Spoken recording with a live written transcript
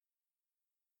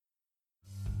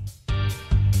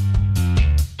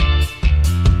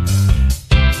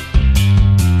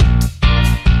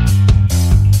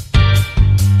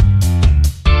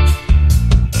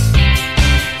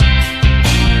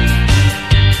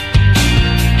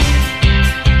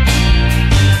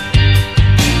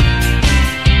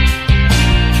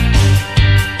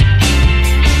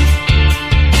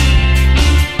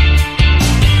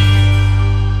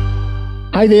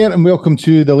Hi there, and welcome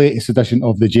to the latest edition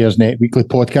of the Gersnet Weekly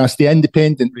Podcast, the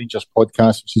independent Rangers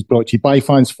podcast, which is brought to you by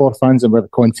fans for fans and where the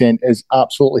content is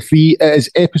absolutely free. It is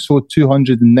episode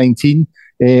 219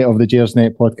 of the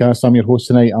Gersnet Podcast. I'm your host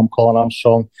tonight. I'm Colin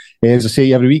Armstrong. As I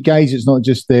say every week, guys, it's not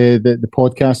just the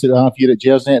podcast that we have here at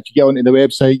Gersnet. If you get onto the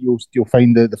website, you'll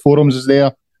find the forums is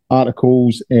there,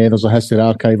 articles. There's a history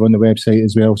archive on the website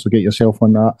as well, so get yourself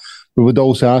on that. We would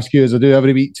also ask you, as I do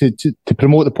every week, to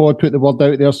promote the pod, put the word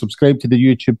out there, subscribe to the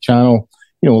YouTube channel,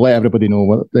 let everybody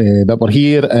know that we're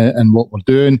here and what we're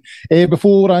doing.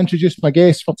 Before I introduce my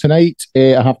guests for tonight,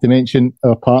 I have to mention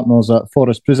our partners at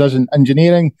Forest Precision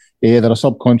Engineering. They're a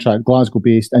subcontract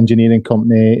Glasgow-based engineering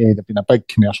company. They've been a big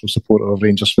commercial supporter of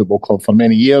Rangers Football Club for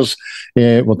many years.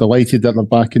 We're delighted that they're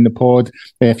back in the pod.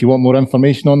 If you want more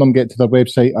information on them, get to their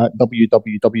website at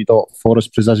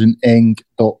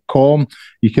www.forestprecisioneng.com.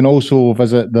 You can also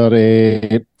visit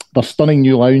their stunning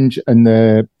new lounge in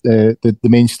the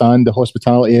main stand, the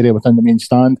hospitality area within the main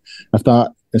stand. If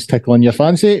that is tickling your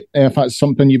fancy, if that's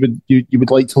something you would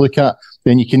like to look at,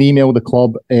 then you can email the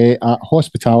club at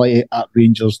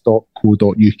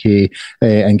hospitality@rangers.co.uk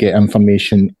and get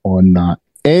information on that.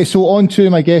 So on to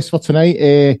my guest for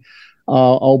tonight.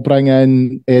 I'll bring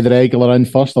in the regular in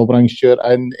first. I'll bring Stuart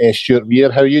in. Stuart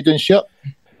Weir, how are you doing, Stuart?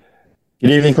 Good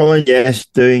evening, Colin. Yes,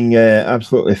 doing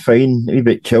absolutely fine. A wee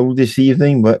bit chilled this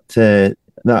evening, but that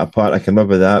apart, I can live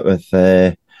with that with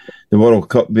the World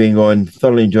Cup being on.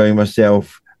 Thoroughly enjoying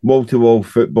myself. Wall-to-wall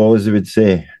football, as they would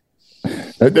say.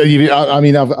 I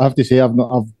mean, I have to say, I've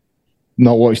not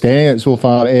watched any of it so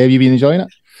far. Have you been enjoying it?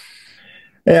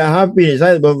 Yeah, I have been.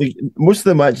 Most of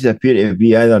the matches appear to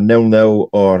be either 0-0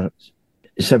 or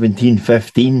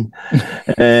 17-15.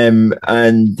 And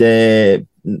there's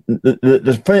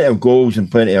plenty of goals and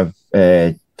plenty of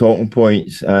talking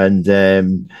points. And, I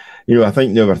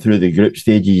think now we're through the group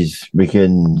stages, we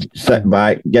can sit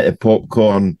back, get the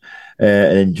popcorn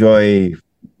and enjoy,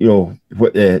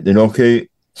 what the knockout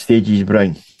stages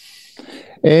bring.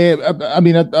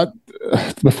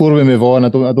 Before we move on, I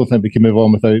don't think we can move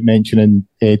on without mentioning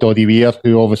Doddie Weir,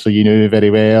 who obviously you knew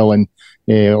very well and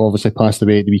obviously passed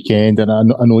away at the weekend. And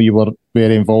I know you were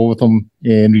very involved with him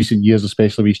in recent years,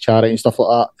 especially with his charity and stuff like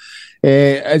that.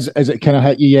 Has it kind of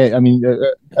hit you yet? I mean,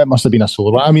 it must have been a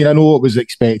sore. I mean, I know it was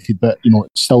expected, but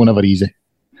it's still never easy.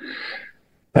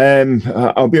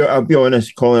 I'll be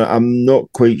honest, Colin. I'm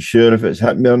not quite sure if it's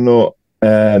hit me or not.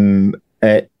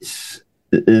 There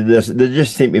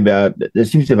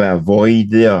seems to be a void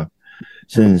there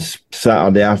since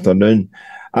Saturday afternoon.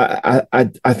 I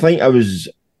think I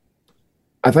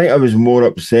was more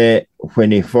upset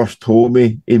when he first told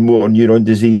me he had motor neuron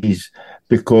disease,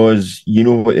 because you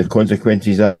know what the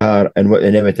consequences are and what the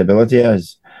inevitability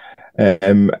is.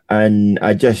 And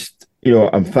I just,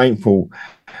 I'm thankful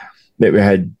that we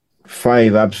had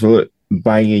 5 absolute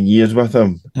banging years with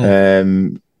him.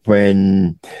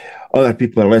 When other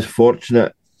people are less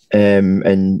fortunate,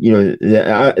 and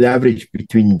the average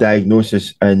between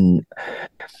diagnosis and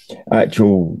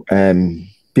actual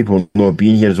people not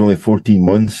being here is only 14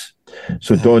 months.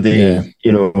 So Doddie,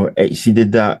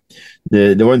 exceeded that.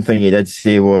 The one thing he did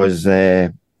say was,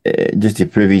 just to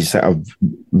prove his sort of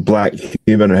black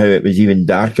humour and how it was even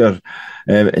darker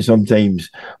sometimes,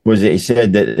 was that he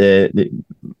said that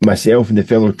myself and the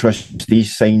fellow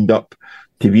trustees signed up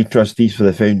to be trustees for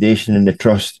the foundation and the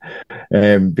trust,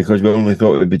 because we only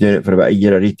thought we'd be doing it for about a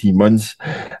year or 18 months,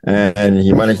 and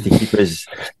he managed to keep us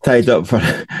tied up for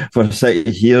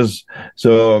 6 years.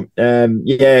 So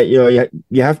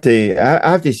you have to.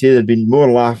 I have to say there's been more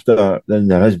laughter than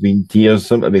there has been tears,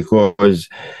 simply because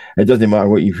it doesn't matter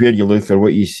where you look or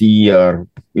what you see, or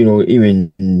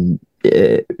even when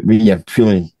you're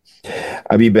feeling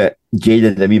a wee bit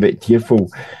jaded, a wee bit tearful,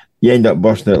 you end up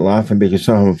bursting out laughing because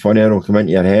something funnier will come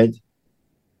into your head.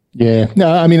 Yeah.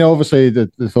 No, I mean, obviously the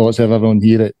thoughts of everyone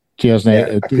here at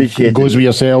Gersnet, it goes with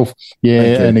yourself,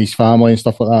 and his family and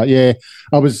stuff like that. Yeah.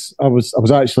 I was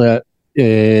actually at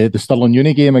the Stirling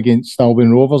Uni game against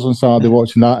Albion Rovers on Saturday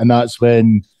watching that, and that's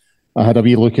when I had a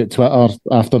wee look at Twitter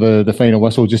after the final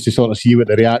whistle, just to sort of see what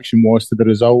the reaction was to the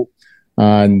result.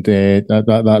 And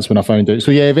that's when I found out.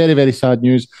 So yeah, very, very sad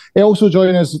news. Also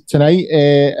joining us tonight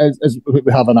is we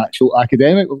have an actual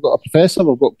academic. We've got a professor.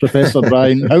 We've got Professor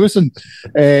Brian Howison,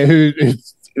 who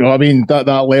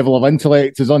that level of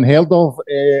intellect is unheard of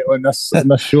on this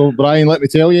show. Brian, let me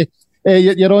tell you,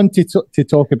 you're on to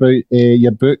talk about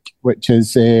your book, which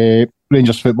is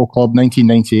Rangers Football Club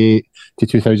 1998 to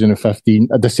 2015: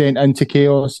 A Descent into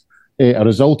Chaos, a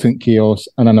resultant chaos,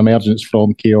 and an emergence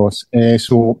from chaos.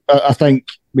 So I think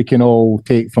we can all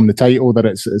take from the title that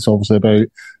it's obviously about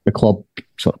the club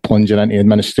sort of plunging into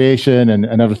administration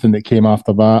and everything that came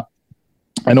after that.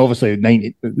 And obviously,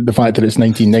 the fact that it's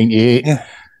 1998,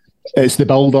 it's the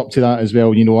build up to that as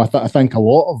well. You know, I think a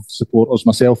lot of supporters,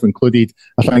 myself included,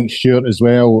 I think Stuart as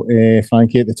well,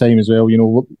 Frankie at the time as well, you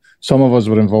know, some of us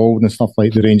were involved in stuff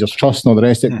like the Rangers Trust and all the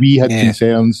rest of it. We had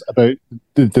concerns about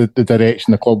the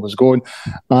direction the club was going.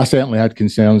 I certainly had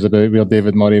concerns about where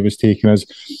David Murray was taking us.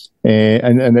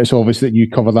 And it's obvious that you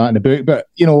cover that in the book. But,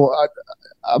 you know,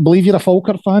 I believe you're a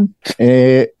Falkirk fan.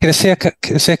 Can I say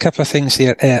a couple of things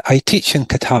there? I teach in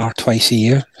Qatar twice a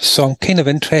year, so I'm kind of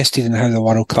interested in how the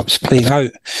World Cup's playing out,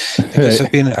 because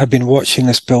I've been watching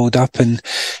this build up and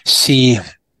see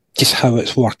just how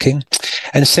it's working.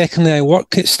 And secondly, I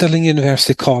work at Stirling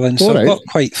University, Colin, so I got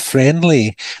quite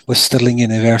friendly with Stirling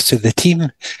University, the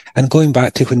team. And going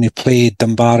back to when they played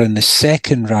Dunbar in the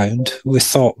second round, we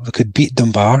thought we could beat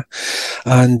Dunbar.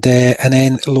 And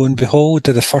then, lo and behold,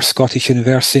 they're the first Scottish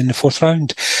university in the fourth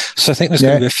round. So I think there's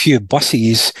going to be a few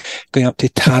buses going up to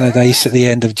Tannadice at the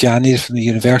end of January from the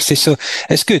university. So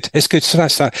it's good. It's good. So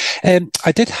that's that.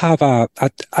 I did have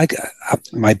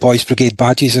my Boys Brigade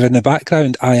badges are in the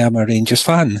background. I am a Rangers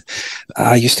fan.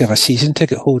 I used to have a season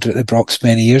ticket holder at the Brox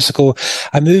many years ago.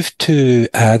 I moved to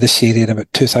this area in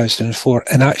about 2004,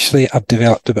 and actually I've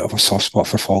developed a bit of a soft spot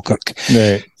for Falkirk.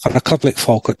 Right. For a club like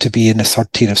Falkirk to be in the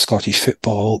third tier of Scottish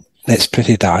football, it's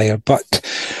pretty dire. But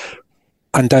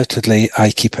undoubtedly, I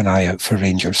keep an eye out for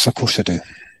Rangers. Of course I do.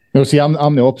 No, see,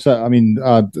 I'm the opposite. I mean,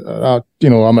 you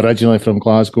know, I'm originally from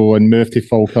Glasgow and moved to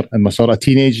Falkirk in my sort of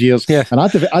teenage years. Yeah. And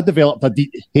I developed a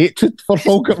deep hatred for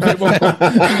Falkirk football.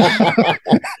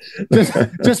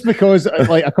 just because,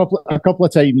 like, a couple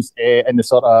of times in the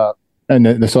sort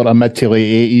of mid to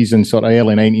late 80s and sort of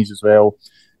early 90s as well,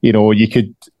 you know, you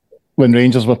could, when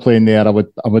Rangers were playing there, I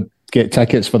would get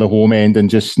tickets for the home end and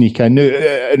just sneak in.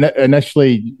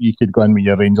 Initially, you could go in with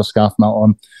your Rangers scarf and that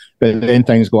on, but then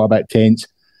things got a bit tense.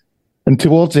 And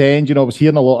towards the end, you know, I was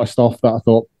hearing a lot of stuff that I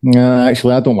thought, nah,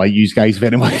 actually, I don't like you guys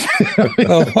very much.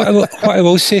 Well, what I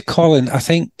will say, Colin, I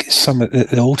think some of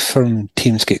the old firm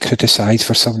teams get criticised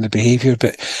for some of the behaviour,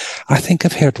 but I think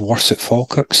I've heard worse at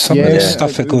Falkirk. Some of the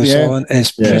stuff that goes on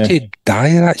is pretty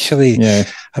dire, actually. Yeah.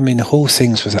 I mean, the whole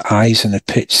things with the eyes on the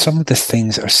pitch, some of the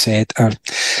things that are said are...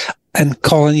 And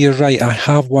Colin, you're right, I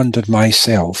have wondered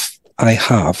myself. I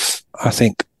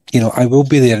think... You know, I will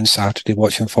be there on Saturday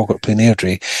watching Falkirk play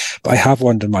Airdrie, but I have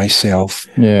wondered myself.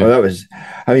 Yeah, well,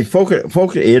 Falkirk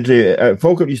Airdrie.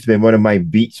 Falkirk used to be one of my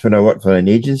beats when I worked for an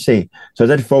agency. So I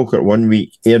did Falkirk one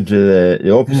week, Airdrie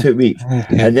the opposite week,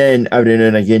 and then every now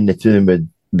and again the two of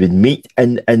them would meet,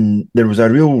 and there was a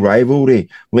real rivalry,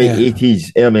 late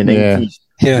 80s, early 90s.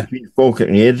 Yeah. Between Falkirk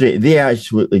and Airdrie, they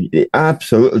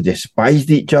absolutely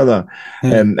despised each other,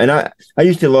 and I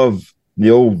used to love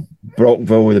the old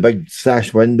Brockville with the big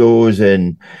sash windows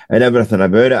and everything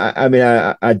about it. I mean,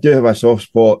 I do have a soft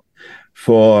spot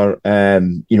for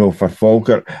you know, for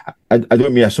Falkirk. I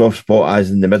don't mean a soft spot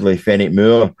as in the middle of Fenwick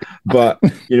Moor, but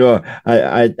you know,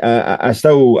 I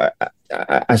still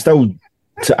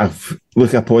sort of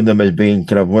look upon them as being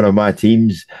kind of one of my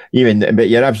teams. But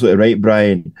you're absolutely right,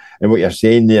 Brian, and what you're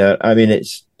saying there. I mean,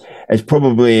 it's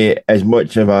probably as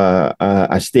much of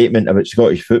a statement about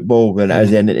Scottish football than it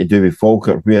has anything to do with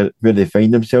Falkirk, where they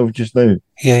find themselves just now.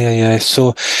 Yeah.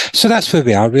 So that's where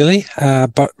we are, really.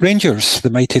 But Rangers, the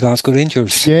mighty Glasgow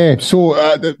Rangers. Yeah. So,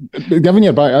 given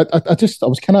your back, I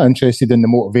was kind of interested in the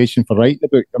motivation for writing the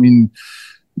book. I mean,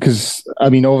 because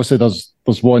obviously there's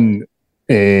one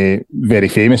very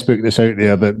famous book that's out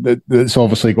there that's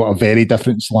obviously got a very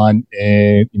different slant,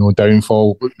 you know,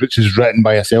 Downfall, which is written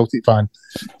by a Celtic fan.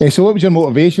 So what was your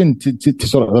motivation to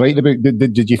sort of write the book?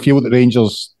 Did you feel that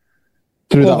Rangers,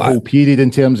 through that whole period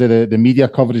in terms of the media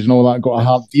coverage and all that, got a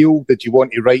hard deal? Did you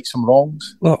want to right some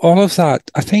wrongs? Well, all of that,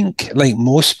 I think, like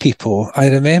most people, I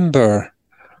remember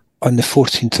on the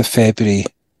 14th of February,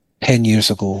 10 years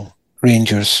ago,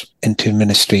 Rangers into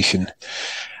administration.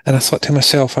 And I thought to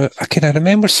myself, I kind of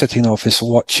remember sitting in office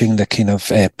watching the kind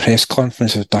of press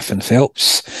conference of Duff and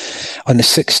Phelps on the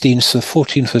 16th. So the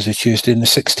 14th was a Tuesday, and the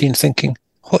 16th thinking,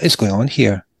 what is going on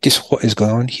here? Just what is going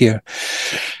on here?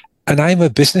 And I'm a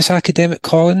business academic,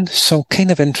 Colin, so I'm kind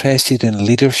of interested in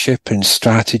leadership and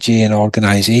strategy and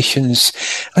organisations.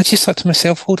 I just thought to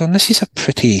myself, hold on, this is a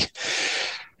pretty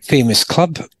famous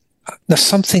club. There's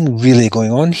something really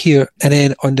going on here. And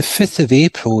then on the 5th of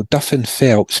April, Duff and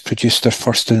Phelps produced their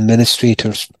first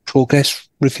administrator's progress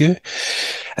review.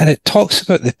 And it talks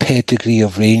about the pedigree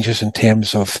of Rangers in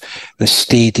terms of the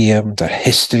stadium, their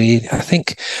history. I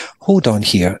think, hold on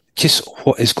here, just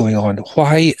what is going on?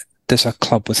 Why does a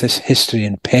club with this history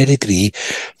and pedigree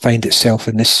find itself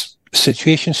in this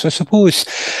situation. So I suppose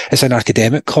as an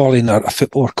academic, Colin, or a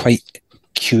footballer, quite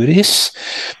curious.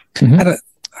 And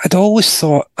I'd always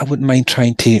thought I wouldn't mind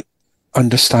trying to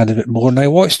understand a bit more. And I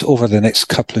watched over the next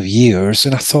couple of years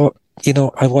and I thought,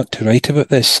 I want to write about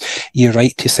this. You're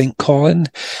right to think, Colin.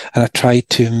 And I tried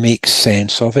to make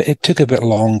sense of it. It took a bit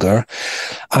longer.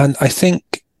 And I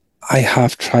think I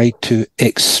have tried to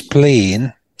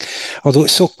explain, although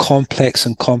it's so complex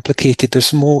and complicated,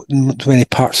 there's many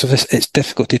parts of this. It's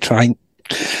difficult to try and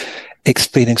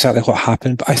explain exactly what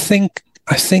happened. But I think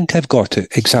I've got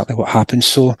it, exactly what happened.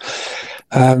 So,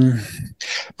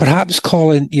 perhaps,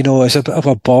 Colin, as a bit of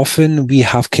a boffin, we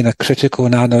have kind of critical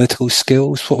and analytical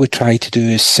skills. What we try to do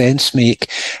is sense make,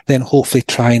 then hopefully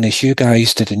try, and as you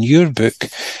guys did in your book,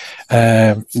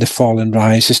 The Fall and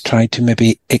Rise, is trying to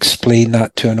maybe explain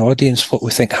that to an audience, what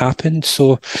we think happened.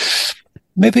 So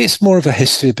maybe it's more of a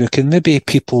history book, and maybe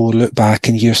people will look back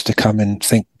in years to come and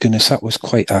think, goodness, that was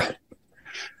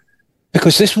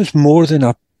because this was more than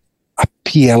a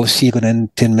PLC going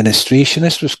into administration.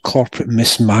 This was corporate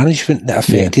mismanagement that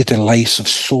affected the lives of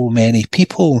so many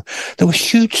people. There were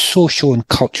huge social and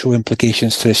cultural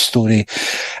implications to this story.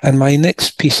 And my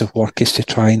next piece of work is to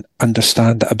try and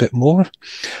understand it a bit more.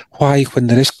 Why, when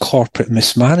there is corporate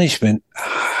mismanagement,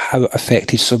 how it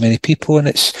affected so many people. And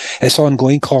it's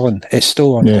ongoing, Colin. It's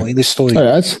still ongoing, the story. It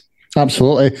is.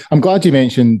 Absolutely. I'm glad you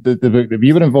mentioned the book that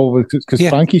we were involved with, because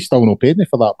Frankie's still not paid me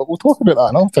for that, but we'll talk about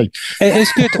that another time.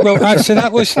 It's good. Well, actually,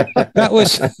 that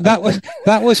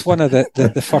was one of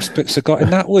the first books I got,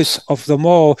 and that was, of them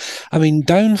all, I mean,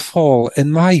 Downfall,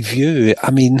 in my view,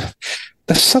 I mean,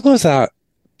 there's some of that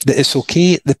is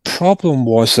okay. The problem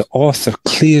was the author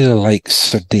clearly likes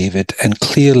Sir David and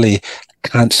clearly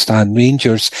can't stand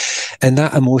Rangers, and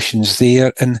that emotion's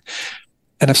there, and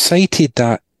I've cited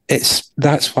that.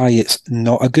 That's why it's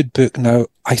not a good book. Now,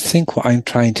 I think what I'm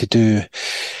trying to do,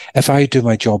 if I do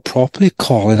my job properly,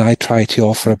 Colin, I try to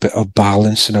offer a bit of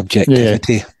balance and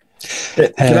objectivity.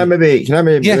 Can I maybe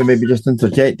just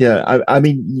interject there? I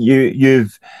mean,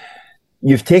 you've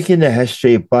taken the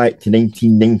history back to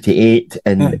 1998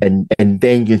 and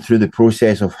then go through the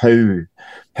process of how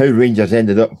Rangers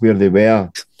ended up where they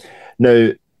were.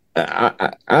 Now,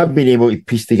 I've been able to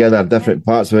piece together different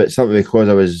parts of it, simply because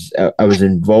I was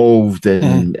involved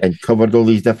and covered all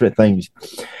these different things.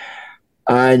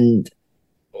 And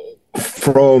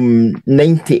from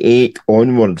 98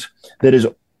 onwards, there is,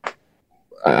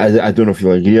 I don't know if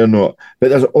you'll agree or not,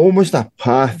 but there's almost a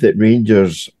path that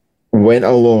Rangers went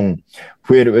along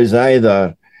where it was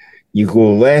either you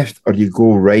go left or you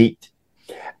go right.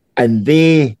 And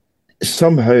they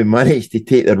somehow managed to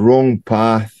take the wrong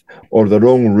path or the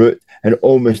wrong route in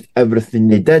almost everything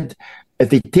they did. If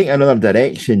they take another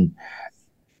direction,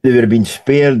 they would have been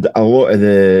spared a lot of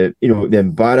the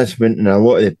embarrassment and a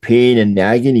lot of the pain and the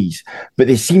agonies. But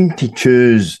they seem to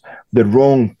choose the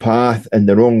wrong path and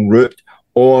the wrong route,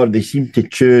 or they seem to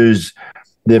choose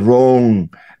the wrong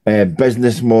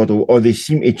business model, or they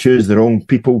seem to choose the wrong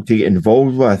people to get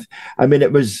involved with. I mean,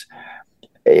 it was,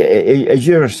 as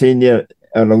you were saying there,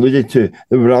 and alluded to,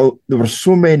 there were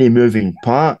so many moving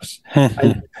parts,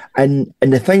 and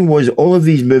the thing was, all of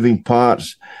these moving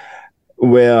parts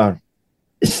were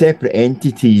separate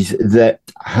entities that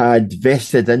had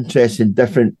vested interests in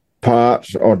different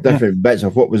parts or different bits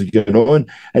of what was going on,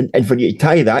 and for you to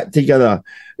tie that together,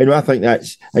 I think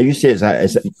that's, as you say,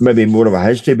 it's maybe more of a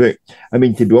history book. I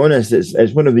mean, to be honest,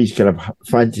 it's one of these kind of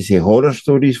fantasy horror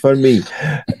stories for me.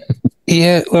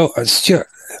 Yeah, well, Stuart.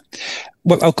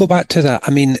 Well, I'll go back to that.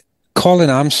 I mean, Colin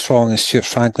Armstrong and Stuart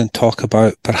Franklin talk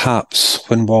about perhaps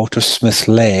when Walter Smith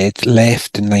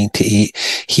left in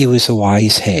 98, he was a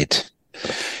wise head.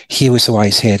 He was a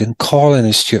wise head, and Colin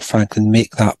and Stuart Franklin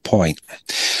make that point.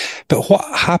 But what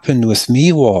happened with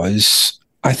me was,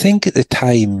 I think at the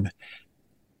time,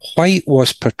 White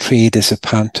was portrayed as a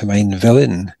pantomime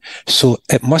villain, so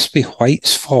it must be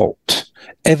White's fault.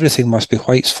 Everything must be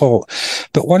White's fault.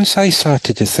 But once I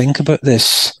started to think about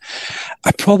this,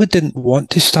 I probably didn't want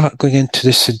to start going into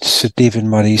the Sir David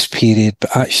Murray's period,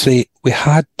 but actually I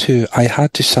had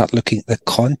to start looking at the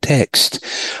context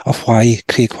of why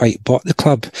Craig White bought the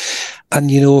club. And,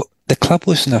 the club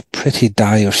was in a pretty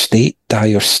dire state,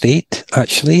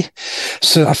 actually.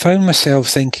 So I found myself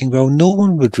thinking, well, no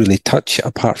one would really touch it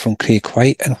apart from Craig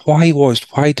White. And why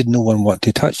did no one want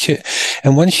to touch it?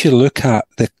 And once you look at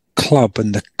the club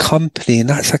and the company, and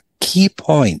that's a key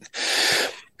point,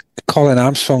 Colin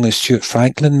Armstrong and Stuart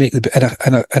Franklin make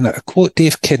and I quote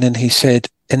Dave Kinnan, he said,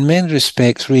 in many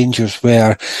respects, Rangers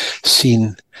were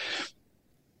seen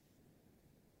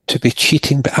to be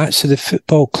cheating, but actually the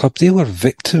football club, they were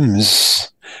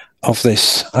victims of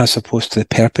this as opposed to the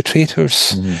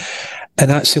perpetrators. Mm-hmm.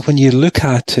 And actually, when you look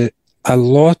at it, a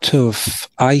lot of,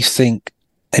 I think,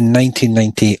 in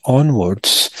 1998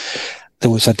 onwards, there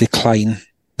was a decline.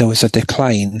 There was a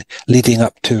decline leading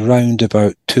up to around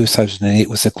about 2008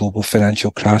 with the global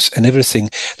financial crash and everything.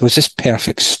 There was this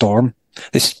perfect storm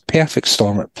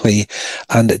at play,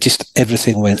 and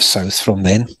everything went south from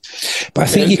then. But I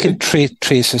think you can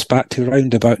trace us back to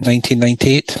around about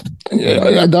 1998.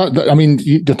 I mean,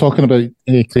 you're talking about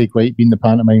Craig White being the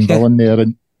pantomime villain there,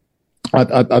 and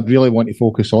I'd really want to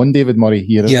focus on David Murray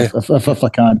here, if I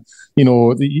can. You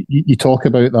know, you talk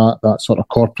about that sort of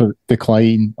corporate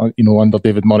decline, you know, under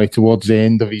David Murray towards the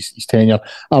end of his tenure.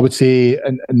 I would say,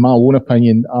 in my own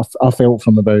opinion, I felt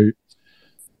from about,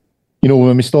 you know,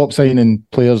 when we stopped signing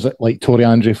players like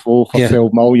Tore-André Flo for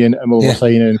 12 million, and we were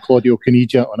signing Claudio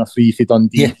Caniggia on a free for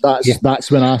Dundee,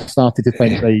 that's when I started to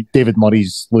think, right, David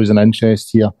Murray's losing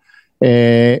interest here.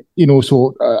 You know,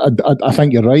 so I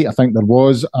think you're right. I think there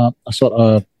was a sort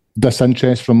of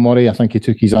disinterest from Murray. I think he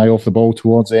took his eye off the ball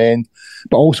towards the end.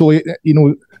 But also, you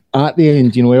know, at the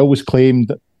end, you know, he always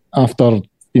claimed after,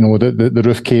 you know, the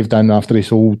roof caved in after he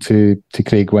sold to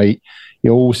Craig White, he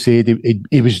always said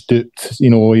he was duped. You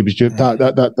know, he was duped.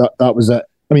 That was it.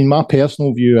 I mean, my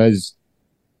personal view is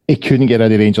he couldn't get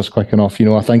rid of Rangers quick enough. You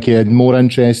know, I think he had more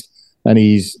interest in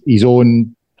his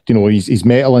own, you know, his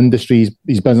metal industry,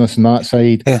 his business on that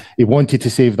side. Yeah. He wanted to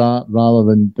save that rather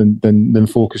than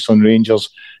focus on Rangers.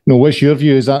 You know, what's your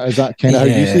view? Is that kind of how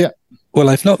you see it? Well,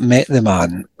 I've not met the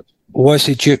man. Was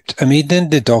he duped? I mean, in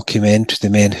the documentary, The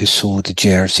Men Who Sold the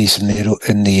Jerseys, and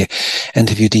they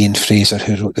interviewed Ian Fraser,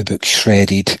 who wrote the book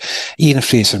Shredded. Ian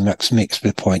Fraser makes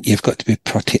the point, you've got to be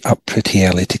pretty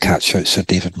early to catch out Sir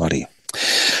David Murray.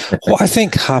 What I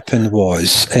think happened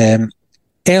was,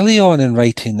 early on in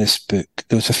writing this book,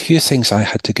 there was a few things I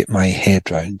had to get my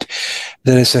head round.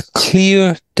 There is a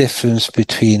clear difference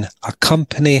between a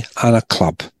company and a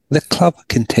club. The club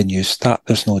continues, that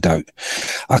there's no doubt.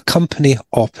 A company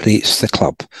operates the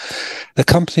club. The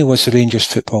company was the Rangers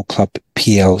Football Club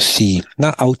PLC.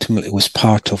 That ultimately was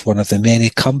part of one of the many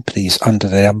companies under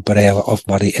the umbrella of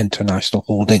Murray International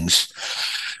Holdings.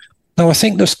 Now, I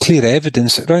think there's clear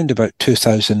evidence that around about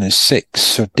 2006,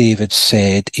 Sir David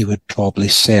said he would probably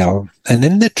sell. And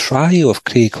in the trial of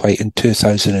Craig White in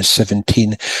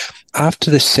 2017,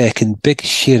 after the second big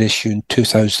share issue in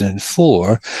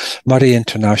 2004, Murray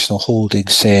International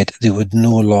Holdings said they would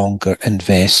no longer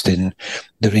invest in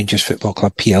the Rangers Football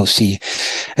Club PLC.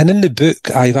 And in the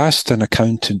book, I've asked an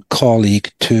accountant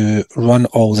colleague to run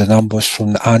all the numbers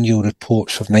from the annual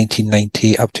reports of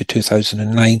 1998 up to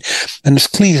 2009. And there's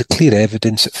clear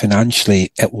evidence that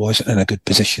financially it wasn't in a good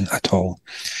position at all.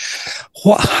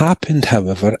 What happened,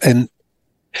 however, in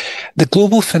the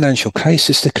global financial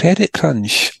crisis, the credit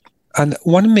crunch, and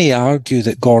one may argue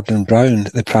that Gordon Brown,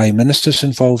 the Prime Minister's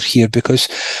involved here, because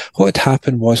what had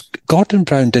happened was Gordon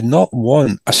Brown did not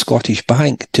want a Scottish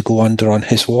bank to go under on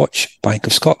his watch, Bank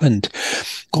of Scotland.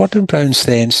 Gordon Brown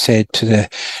then said to the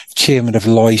chairman of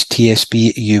Lloyds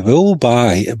TSB, you will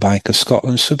buy a Bank of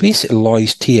Scotland. So basically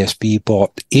Lloyds TSB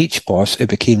bought HBOS, it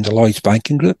became the Lloyds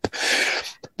Banking Group.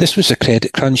 This was a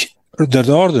credit crunch. The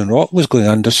Northern Rock was going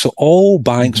under, so all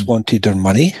banks wanted their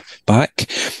money back.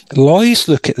 Lloyds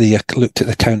looked at the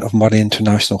account of Murray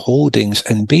International Holdings,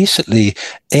 and basically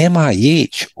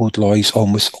MIH owed Lloyds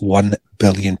almost £1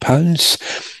 billion.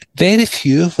 Very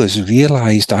few of us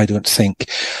realised, I don't think,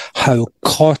 how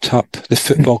caught up the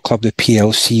football club, the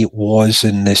PLC, was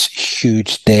in this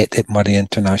huge debt at Murray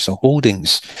International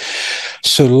Holdings.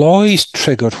 So Lloyds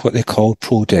triggered what they called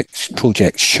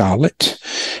Project Charlotte.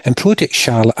 And Project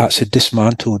Charlotte actually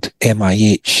dismantled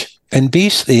MIH. And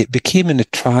basically it became in the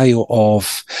trial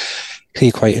of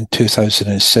Craig White in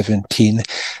 2017.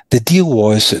 The deal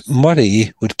was that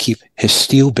Murray would keep his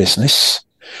steel business,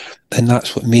 and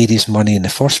that's what made his money in the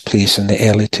first place in the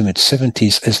early to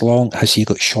mid-70s, as long as he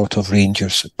got short of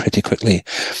Rangers pretty quickly.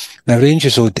 Now,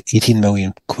 Rangers owed 18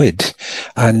 million quid,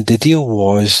 and the deal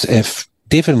was if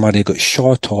David Murray got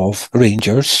short of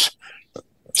Rangers,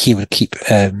 he would keep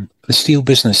the steel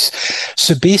business.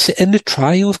 So basically, in the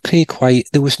trial of Craig White,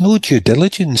 there was no due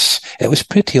diligence. It was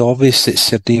pretty obvious that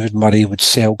Sir David Murray would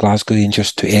sell Glasgow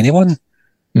Rangers to anyone.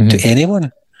 To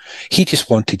anyone. He just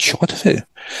wanted short of it.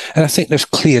 And I think there's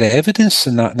clear evidence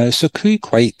in that now. So Craig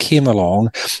White came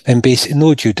along and basically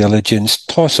no due diligence,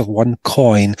 toss of one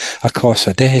coin across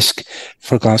a desk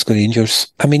for Glasgow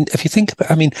Rangers. I mean, if you think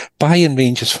about it, buying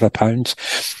Rangers for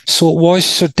 £1. So it was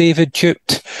Sir David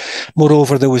duped.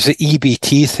 Moreover, there was the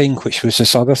EBT thing, which was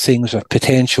this other thing, was a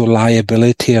potential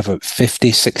liability of about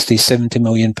 50, 60, 70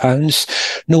 million pounds.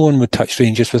 No one would touch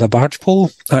Rangers with a barge pole,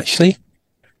 actually.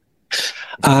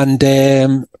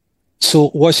 And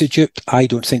so was it duped? I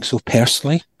don't think so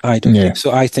personally. I don't think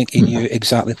so. I think he knew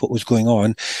exactly what was going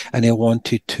on, and he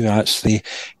wanted to actually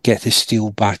get the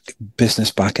steel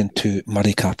business back into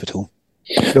Murray Capital.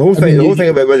 The whole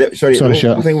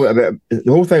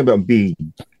thing about being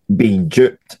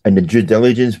duped and the due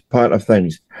diligence part of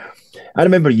things. I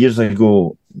remember years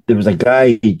ago there was a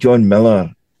guy, John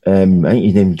Miller. I think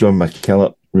his name's John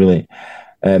McKillop, really,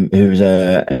 who was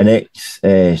an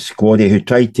ex-squaddy who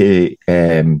tried to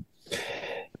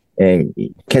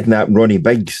kidnap Ronnie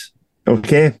Biggs.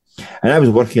 Okay, and I was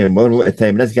working in Motherwell at the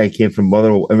time. And this guy came from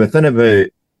Motherwell, and within about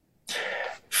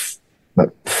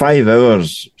 5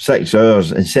 hours, 6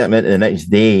 hours, and certainly into the next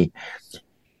day,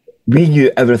 we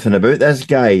knew everything about this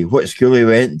guy, what school he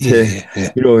went to,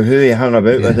 who he hung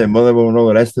about with in Motherwell and all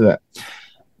the rest of it.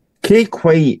 Craig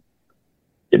White,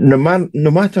 no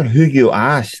matter who you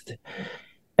asked,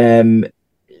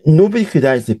 nobody could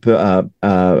actually put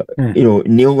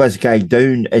nail this guy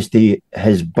down as to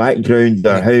his background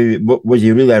or was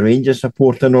he really a Rangers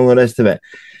supporter and all the rest of it.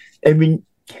 I mean,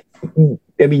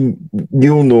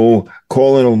 you'll know,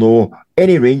 Colin will know,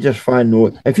 any Rangers fan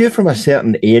know, if you're from a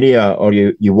certain area or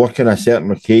you work in a certain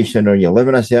location or you live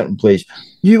in a certain place,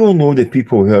 you will know the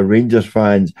people who are Rangers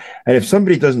fans. And if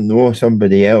somebody doesn't know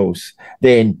somebody else,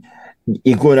 then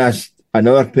you go and ask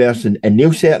another person and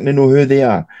they'll certainly know who they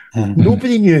are. Mm-hmm.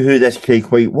 Nobody knew who this Craig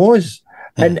White was.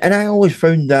 Mm-hmm. And I always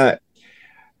found that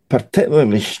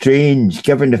particularly strange,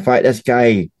 given the fact this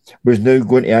guy was now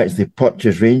going to actually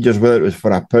purchase Rangers, whether it was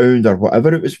for £1 or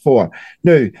whatever it was for.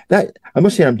 Now, that I'm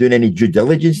not saying I'm doing any due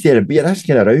diligence there, but you're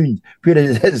asking around, where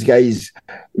is this guy's,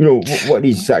 what are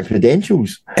his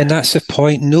credentials? And that's the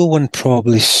point. No one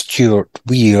probably, Stuart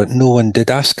Weir, no one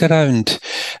did ask around.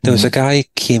 There was a guy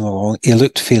came along, he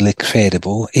looked fairly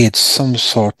credible. He had some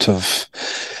sort of,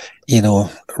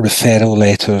 referral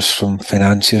letters from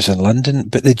financiers in London,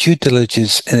 but the due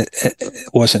diligence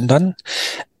wasn't done.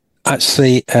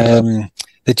 Actually,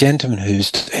 the gentleman who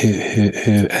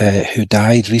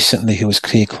died recently, who was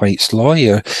Craig White's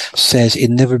lawyer, says he'd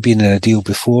never been in a deal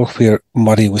before where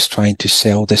Murray was trying to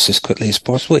sell this as quickly as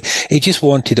possible. He just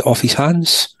wanted it off his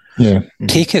hands. Yeah,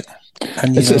 take it.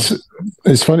 And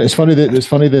it's funny. It's funny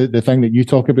the thing that you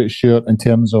talk about, Stuart, in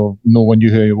terms of no one knew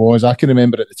who he was. I can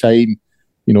remember at the time,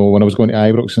 when I was going to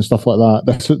Ibrox and stuff like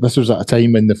that, this was at a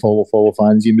time when the Follow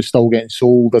fanzine was still getting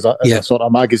sold as a sort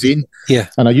of magazine. Yeah.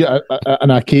 And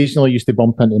I occasionally used to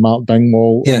bump into Mark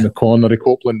Dingwall on the corner of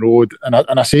Copeland Road. And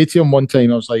I said to him one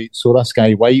time, I was like, so this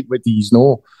guy White, what do you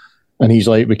know? And he's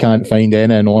like, we can't find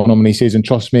anything on him. And he says, and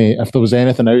trust me, if there was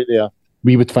anything out there,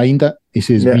 we would find it. He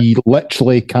says, we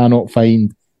literally cannot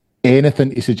find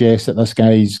anything to suggest that this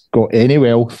guy's got any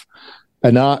wealth.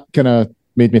 And that kind of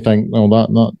made me think, well, that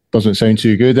doesn't sound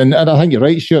too good. And I think you're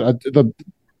right, Stuart. There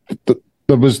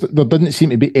didn't seem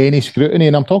to be any scrutiny,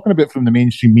 and I'm talking about from the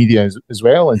mainstream media as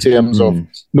well, in terms of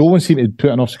no one seemed to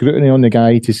put enough scrutiny on the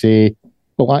guy to say,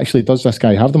 well, actually, does this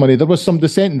guy have the money? There was some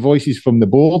dissenting voices from the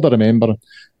board, I remember.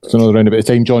 So around about the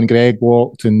time John Gregg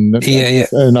walked and a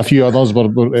few others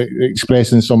were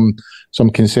expressing some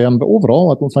concern. But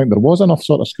overall, I don't think there was enough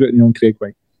sort of scrutiny on Craig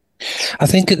White. I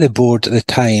think at the board at the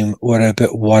time were a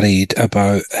bit worried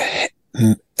about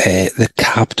the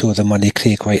capital, the money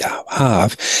Craig White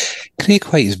have. Craig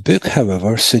White's book,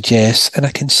 however, suggests, and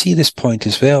I can see this point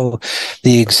as well,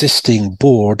 the existing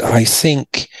board, I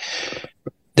think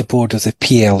the board of the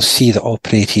PLC that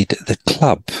operated the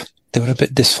club, they were a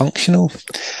bit dysfunctional.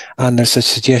 And there's a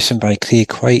suggestion by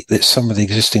Craig White that some of the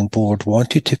existing board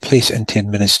wanted to place it into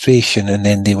administration and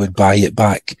then they would buy it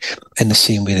back in the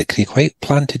same way that Craig White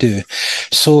planned to do.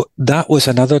 So that was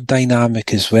another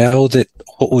dynamic as well, that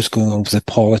what was going on with the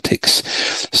politics.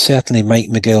 Certainly Mike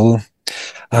McGill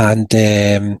and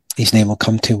his name will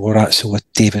come to, were actually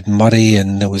with David Murray,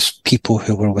 and there was people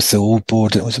who were with the old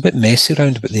board. It was a bit messy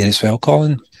around about there as well,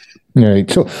 Colin.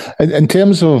 Right. So, in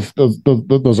terms of,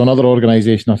 there's another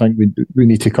organisation I think we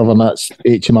need to cover, and that's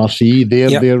HMRC.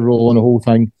 Their role in the whole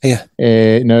thing. Yeah.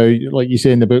 Now, like you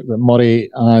say in the book, that Murray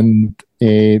and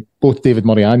both David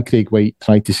Murray and Craig White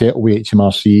tried to settle with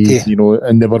HMRC.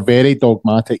 And they were very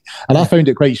dogmatic. And I found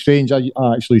it quite strange. I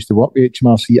actually used to work with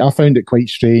HMRC. I found it quite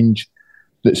strange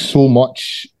that so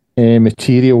much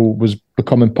material was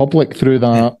becoming public through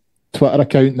that Twitter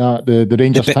account, that the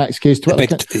Rangers tax case Twitter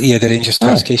account. Yeah, the Rangers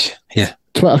tax case. Yeah.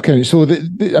 Twitter account. So,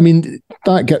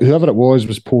 that whoever it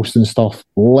was posting stuff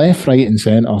left, right and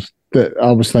centre that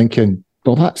I was thinking,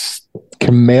 well, that's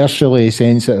commercially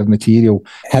sensitive material.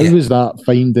 How was that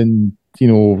finding,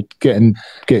 getting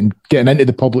into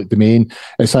the public domain?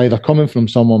 It's either coming from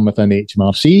someone within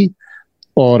HMRC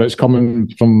or it's coming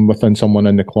from within someone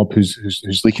in the club who's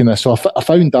leaking this. So I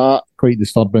found that quite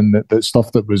disturbing, that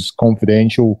stuff that was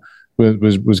confidential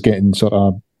was getting sort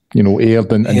of,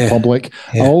 aired in public.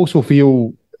 Yeah. I also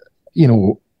feel,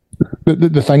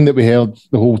 the thing that we heard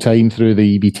the whole time through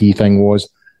the EBT thing was,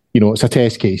 it's a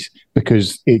test case,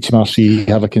 because HMRC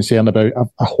have a concern about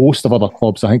a host of other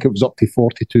clubs. I think it was up to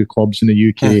 42 clubs in the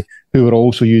UK who were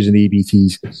also using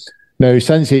EBTs. Now,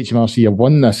 since HMRC have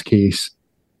won this case,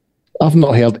 I've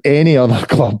not heard any other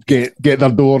club get their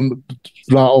door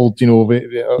rattled,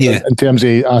 in terms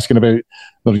of asking about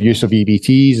their use of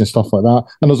EBTs and stuff like that.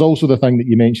 And there's also the thing that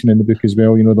you mentioned in the book as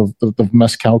well, they've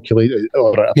miscalculated,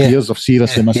 or it appears they've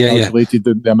seriously miscalculated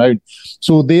the amount.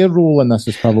 So their role in this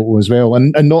is pivotal as well,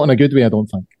 and not in a good way, I don't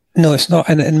think. No, it's not.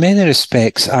 And in many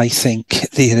respects, I think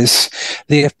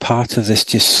they're part of this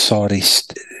just sorry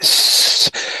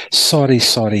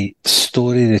story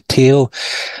to tell.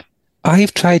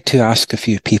 I've tried to ask a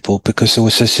few people, because there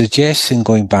was a suggestion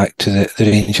going back to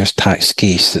the Rangers tax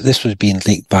case that this was being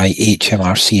leaked by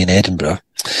HMRC in Edinburgh.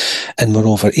 And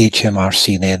moreover,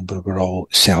 HMRC in Edinburgh were all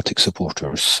Celtic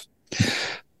supporters.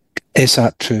 Is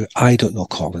that true? I don't know,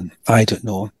 Colin. I don't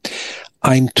know.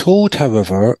 I'm told,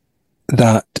 however,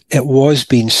 that it was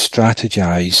being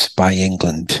strategized by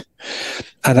England.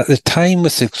 And at the time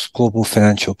with the global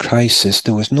financial crisis,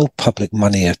 there was no public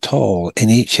money at all, and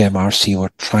HMRC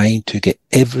were trying to get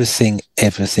everything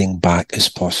back as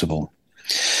possible.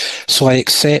 So I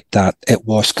accept that it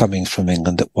was coming from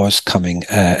England. It was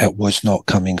not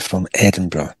coming from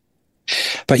Edinburgh.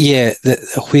 But yeah,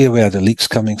 where were the leaks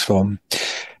coming from?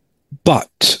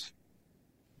 But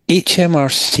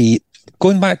HMRC,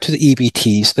 going back to the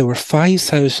EBTs, there were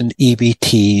 5,000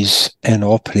 EBTs in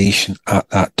operation at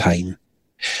that time.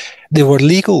 They were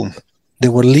legal.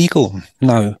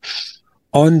 Now,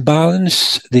 on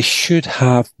balance, they should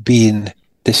have been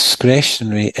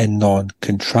discretionary and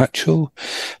non-contractual.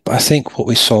 But I think what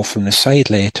we saw from the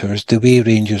side letters, the way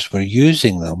Rangers were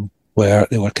using them,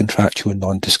 they were contractual and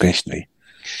non-discretionary.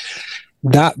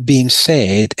 That being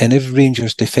said, in every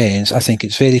Rangers defence, I think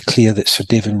it's very clear that Sir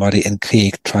David Murray and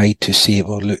Craig tried to say,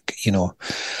 well, look,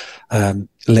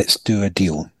 let's do a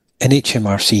deal. And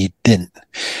HMRC didn't.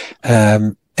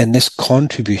 And this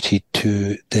contributed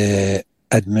to the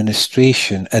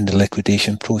administration and the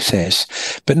liquidation process.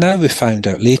 But now we found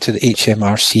out later that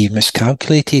HMRC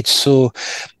miscalculated. So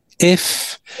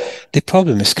if they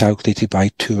probably miscalculated by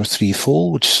 2 or 3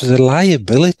 folds, so the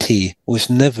liability was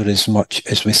never as much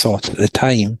as we thought at the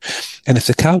time. And if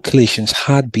the calculations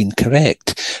had been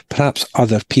correct, perhaps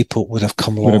other people would have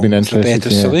come along with a better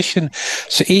solution.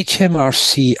 So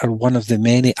HMRC are one of the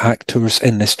many actors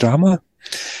in this drama.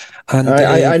 And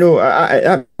I know at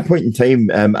that point in time,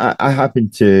 I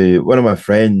happened to, one of my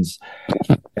friends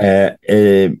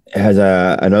has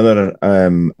another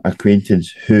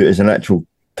acquaintance who is an actual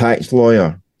tax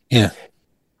lawyer. Yeah.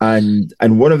 And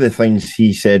one of the things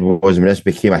he said was, when this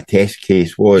became a test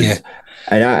case, was,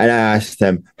 and I asked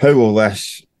him, how will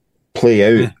this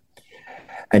play out?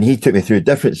 And he took me through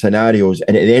different scenarios,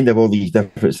 and at the end of all these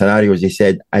different scenarios, he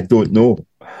said, I don't know.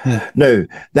 Now,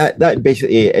 that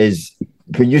basically is,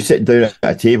 when you sit down at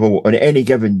a table on any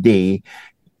given day,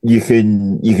 you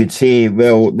could say,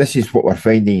 well, this is what we're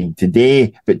finding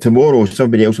today, but tomorrow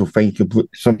somebody else will find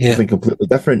something completely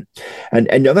different. And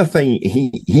the other thing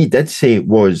he did say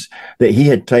was that he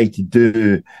had tried to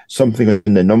do something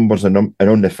on the numbers and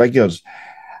on the figures.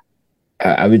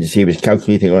 I wouldn't say he was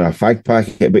calculating on a fact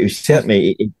packet, but he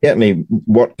certainly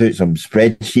worked out some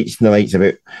spreadsheets and the likes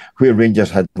about where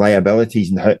Rangers had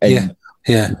liabilities and how.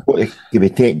 What they could be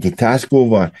taken to task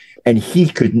over, and he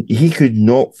could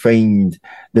not find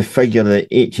the figure that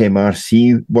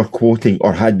HMRC were quoting,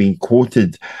 or had been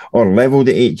quoted or levelled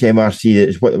at HMRC. That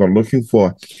is what they were looking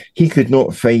for. He could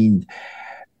not find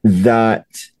that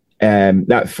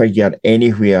figure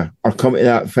anywhere, or come to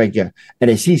that figure.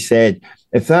 And as he said,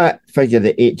 if that figure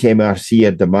that HMRC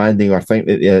are demanding, or think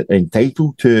that they're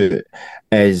entitled to,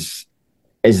 is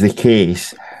the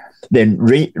case, then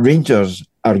Rangers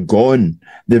are gone.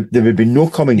 There would be no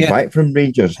coming back from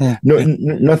Rangers.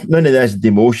 None of this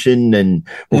demotion and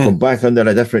we'll come back under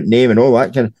a different name and all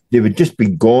that kind of. They would just be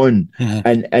gone,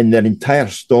 and their entire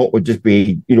stock would just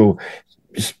be,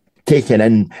 taken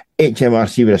in.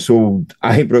 HMRC would have sold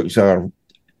Ibrox or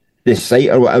the site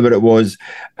or whatever it was,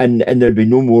 and there'd be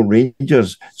no more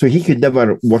Rangers. So he could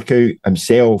never work out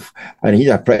himself, and he's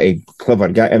a pretty clever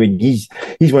guy. I mean, he's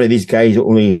one of these guys that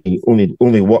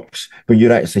only works when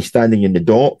you're actually standing in the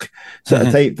dock, sort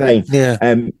of type thing.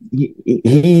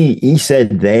 He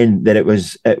said then that it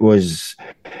was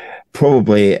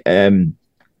probably, and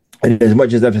as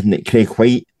much as everything that Craig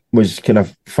White was kind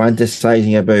of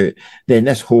fantasizing about, then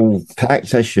this whole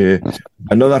tax issue,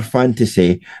 another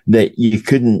fantasy that you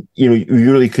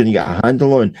really couldn't get a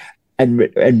handle on. And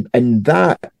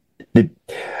that, the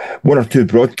one or two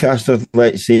broadcasters,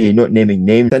 let's say, not naming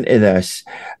names, into this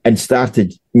and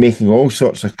started making all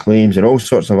sorts of claims and all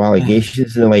sorts of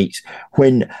allegations and the likes,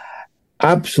 when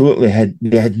absolutely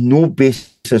they had no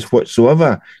basis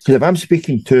whatsoever. Because if I'm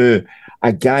speaking to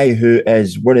a guy who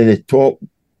is one of the top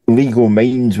legal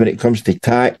minds when it comes to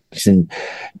tax and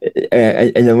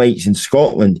the likes in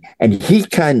Scotland, and he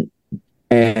can't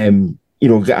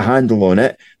get a handle on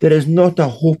it, there is not a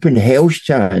hope in hell's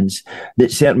chance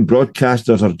that certain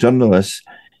broadcasters or journalists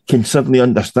can suddenly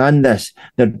understand this.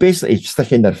 They're basically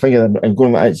sticking their finger and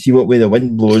going like that, see what way the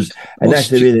wind blows, and that's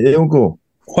the way that they'll go.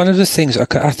 One of the things,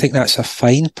 I think that's a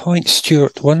fine point,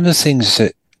 Stuart. One of the things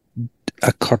that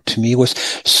occurred to me was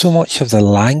so much of the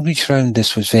language around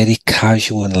this was very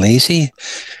casual and lazy,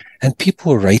 and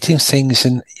people were writing things.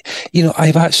 And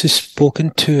I've actually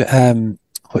spoken to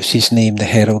what's his name, the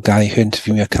Herald guy who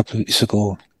interviewed me a couple of weeks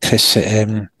ago, Chris,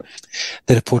 the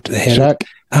reporter at the Herald. Jack.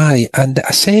 Aye, and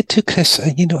I said to Chris,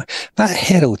 that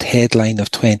Herald headline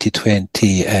of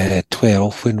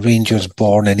 2012, when Rangers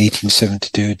born in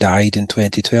 1872 died in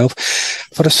 2012,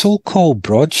 for a so-called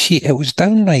broadsheet, it was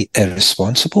downright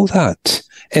irresponsible, that.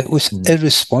 It was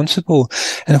irresponsible.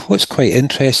 And what's quite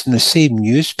interesting, the same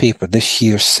newspaper this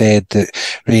year said that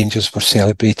Rangers were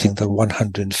celebrating their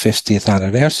 150th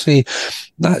anniversary.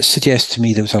 That suggests to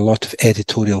me there was a lot of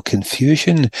editorial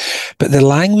confusion. But the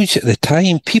language at the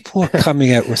time, people were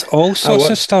coming out with all sorts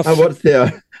of stuff. I worked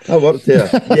there.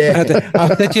 Yeah.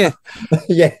 Did you?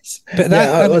 Yes. But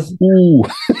that was. No,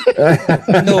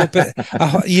 but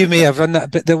you may have run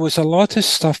that. But there was a lot of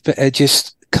stuff, but it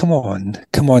just... Come on.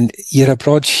 You're a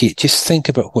broadsheet. Just think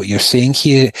about what you're saying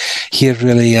here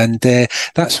really. And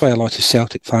that's why a lot of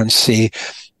Celtic fans say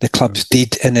the club's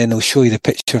dead, and then they'll show you the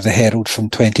picture of the Herald from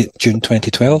June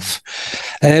 2012.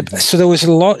 So there was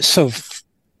lots of,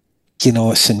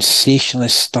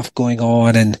 sensationalist stuff going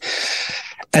on, and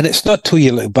it's not till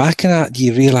you look back at it,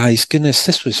 you realise, goodness,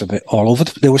 this was a bit all over.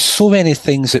 There were so many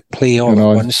things at play all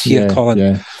at once here, Colin.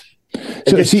 Yeah.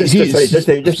 So,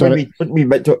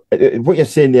 what you're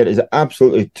saying there is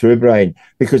absolutely true, Brian,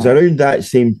 because around that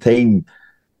same time,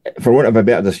 for want of a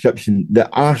better description, the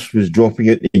arse was dropping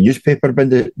out the newspaper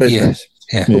business.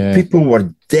 Yeah. So people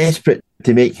were desperate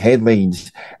to make headlines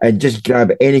and just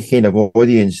grab any kind of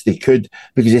audience they could,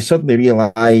 because they suddenly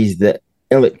realised that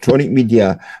electronic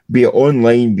media, be it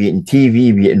online, be it in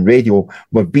TV, be it in radio,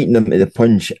 were beating them to the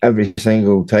punch every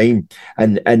single time,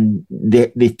 and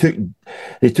they took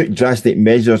drastic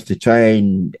measures to try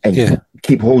and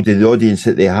keep hold of the audience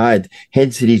that they had.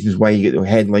 Hence the reasons why you get the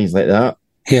headlines like that.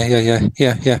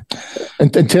 Yeah.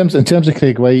 In terms of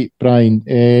Craig White, Brian,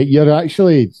 you're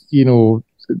actually, to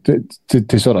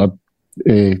sort of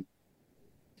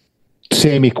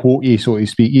semi-quote you, so to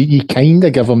speak, you kind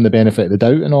of give him the benefit of the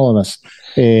doubt in all of this.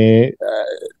 It'd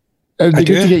be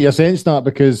good to get your sense that,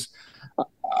 because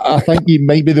I think you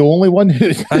might be the only one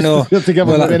who to give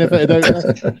him the benefit of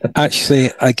doubt.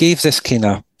 Actually, I gave this kind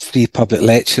of free public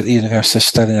lecture at the University of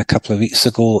Stirling a couple of weeks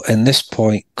ago, and this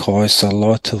point caused a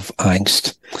lot of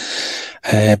angst,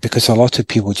 because a lot of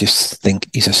people just think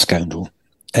he's a scoundrel.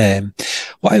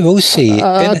 What I will say,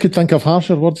 I could think of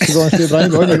harsher words to go and say,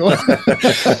 Brian.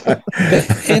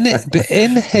 But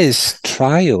in his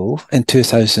trial in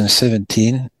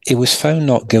 2017, he was found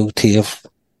not guilty of.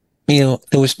 There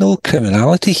was no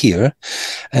criminality here,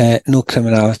 no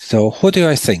criminality at all. What do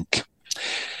I think?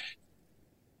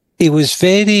 He was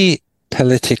very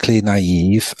politically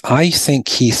naive. I think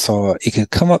he thought he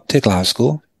could come up to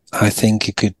Glasgow. I think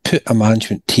he could put a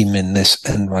management team in this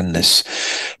and run this.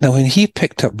 Now, when he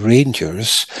picked up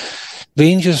Rangers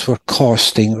were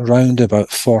costing around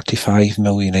about 45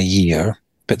 million a year,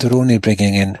 but they're only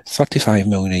bringing in 35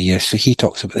 million a year. So he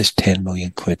talks about this 10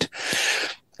 million quid.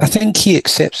 I think he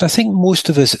accepts. I think most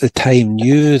of us at the time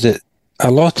knew that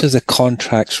a lot of the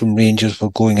contracts from Rangers were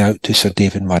going out to Sir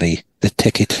David Murray, the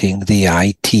ticketing, the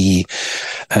IT,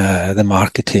 the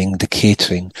marketing, the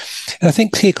catering. And I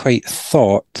think Craig White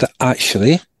thought that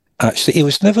actually, it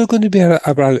was never going to be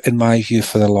about, in my view,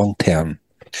 for the long term.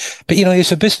 But,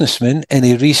 he's a businessman and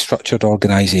he restructured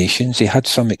organisations. He had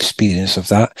some experience of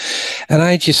that. And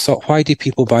I just thought, why do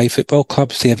people buy football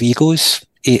clubs? They have egos.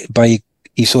 By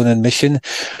his own admission,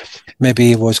 maybe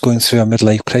he was going through a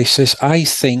midlife crisis. I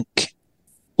think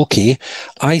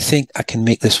I can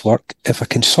make this work. If I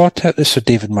can sort out the Sir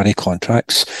David Murray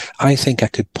contracts, I think I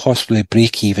could possibly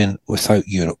break even without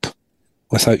Europe.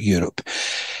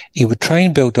 He would try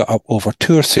and build it up over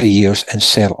 2 or 3 years and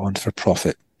sell it on for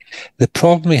profit. The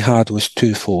problem he had was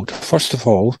twofold. First of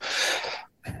all,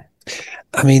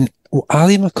 I mean,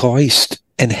 Ali McCoist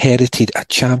inherited a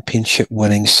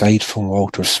championship-winning side from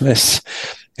Walter Smith.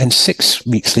 And 6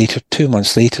 weeks later, 2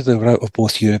 months later, they were out of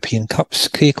both European Cups.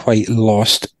 Craig White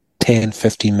lost 10,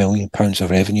 15 million pounds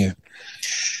of revenue.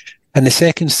 And the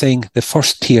second thing, the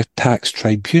first tier tax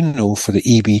tribunal for the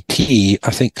EBT,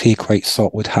 I think Craig White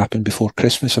thought would happen before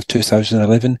Christmas of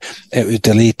 2011. It was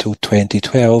delayed till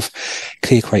 2012.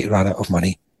 Craig White ran out of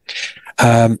money.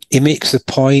 He makes the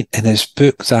point in his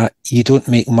book that you don't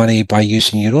make money by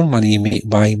using your own money, you make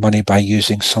money by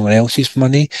using someone else's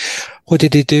money. What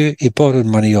did he do? He borrowed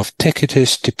money off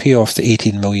Ticketus to pay off the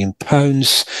 £18 million,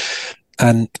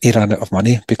 and he ran out of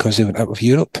money because they went out of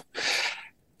Europe.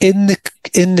 In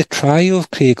the trial of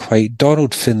Craig White,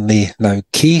 Donald Finlay, now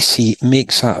Casey,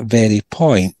 makes that very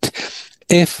point.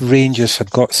 If Rangers had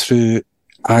got through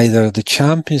either the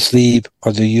Champions League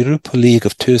or the Europa League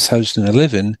of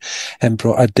 2011 and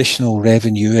brought additional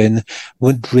revenue in,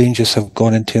 would Rangers have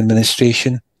gone into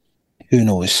administration? Who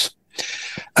knows?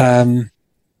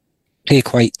 Craig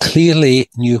White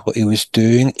clearly knew what he was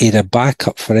doing. He had a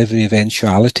backup for every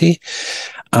eventuality.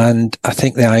 And I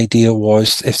think the idea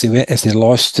was if they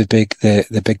lost the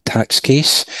big tax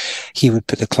case, he would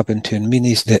put the club into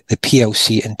the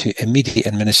PLC into immediate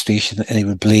administration, and he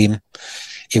would blame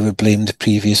the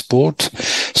previous board.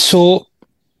 So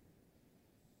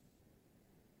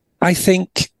I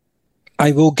think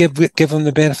I will give him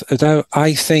the benefit of the doubt.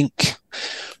 I think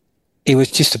he was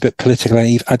just a bit politically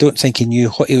naive. I don't think he knew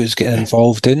what he was getting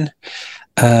involved in.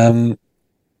 But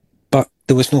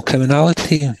there was no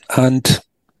criminality, and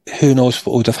who knows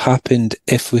what would have happened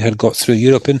if we had got through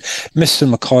Europe. And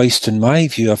Mr. McCoist, in my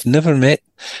view, I've never met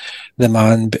the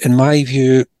man, but in my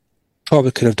view,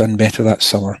 probably could have done better that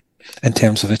summer in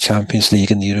terms of the Champions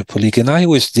League and the Europa League. And I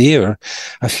was there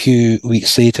a few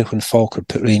weeks later when Falkirk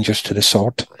put Rangers to the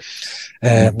sword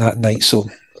that night. So,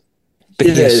 but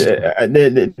yes.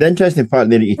 The interesting part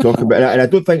there that you talk about, and I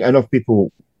don't think enough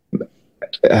people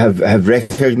have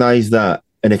recognised that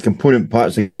in the component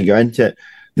parts that go into it,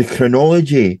 the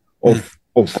chronology of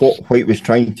what White was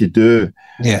trying to do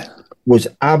was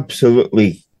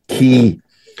absolutely key.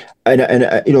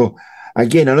 And you know,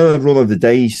 again, another roll of the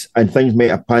dice, and things might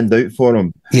have panned out for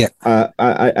him.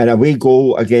 An away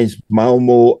goal against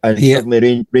Malmo, and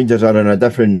suddenly Rangers are in a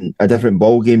different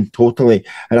ball game totally.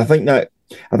 And I think that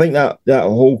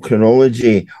whole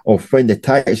chronology of when the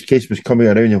tax case was coming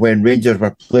around and when Rangers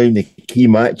were playing the key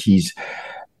matches,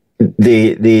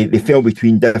 they fell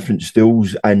between different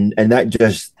stools, and that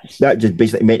just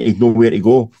basically meant he'd nowhere to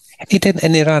go. He didn't,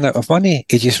 and he ran out of money.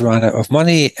 He just ran out of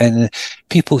money, and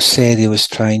people said he was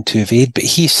trying to evade, but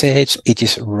he said he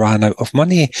just ran out of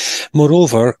money.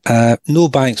 Moreover, no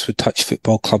banks would touch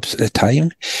football clubs at the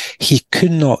time. He could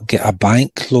not get a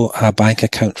bank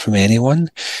account from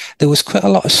anyone. There was quite a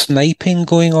lot of sniping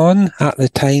going on at the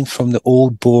time from the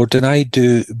old board, and I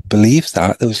do believe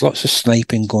that. There was lots of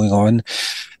sniping going on.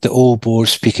 The old board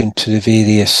speaking to the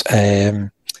various,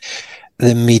 the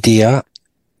media.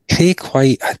 Craig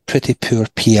White had pretty poor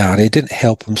PR. He didn't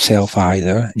help himself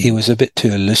either. He was a bit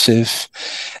too elusive,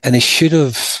 and he should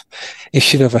have,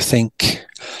 I think,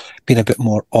 been a bit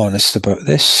more honest about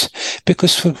this.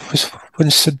 Because when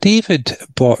Sir David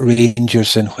bought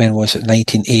Rangers in, when was it,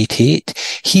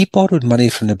 1988, he borrowed money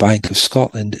from the Bank of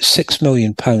Scotland, £6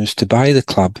 million to buy the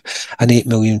club, and £8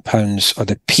 million, or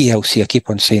the PLC, I keep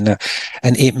on saying that,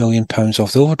 and £8 million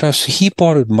off the overdraft. So he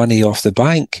borrowed money off the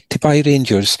bank to buy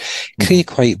Rangers. Craig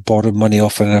White borrowed money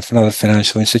off another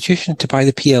financial institution to buy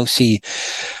the PLC.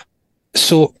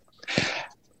 So,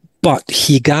 but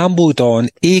he gambled on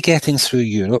A, getting through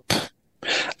Europe,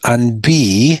 and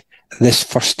B, this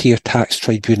first-tier tax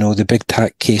tribunal, the big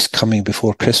tax case coming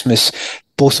before Christmas.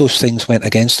 Both those things went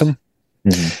against him.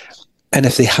 And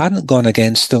if they hadn't gone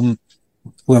against him,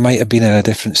 we might have been in a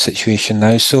different situation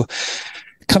now. So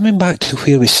coming back to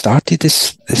where we started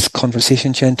this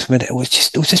conversation, gentlemen, it was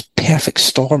this perfect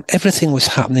storm. Everything was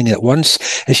happening at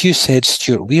once. As you said,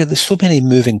 Stuart Weir, there's so many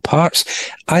moving parts.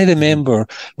 I remember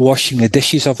washing the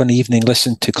dishes of an evening,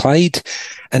 listening to Clyde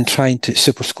and trying to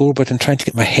Super Scoreboard and trying to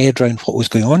get my head around what was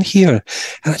going on here.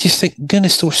 And I just think,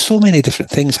 goodness, there were so many different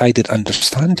things I didn't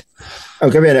understand. I'll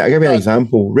give you an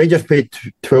example. Rangers paid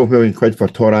 12 million quid for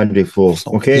Tor Andre Flo.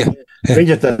 Okay,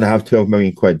 Rangers didn't have 12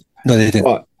 million quid. No, they didn't.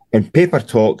 But in paper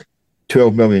talk,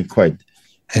 12 million quid.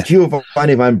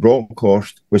 Giovanni Van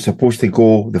Bronckhorst was supposed to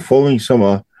go the following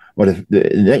summer, or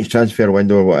the next transfer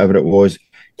window, or whatever it was,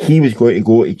 he was going to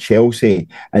go to Chelsea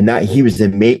and that he was the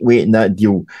make weight in that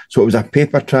deal. So it was a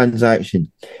paper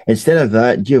transaction. Instead of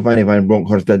that, Giovanni Van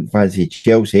Bronckhorst didn't fancy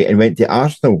Chelsea and went to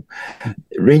Arsenal.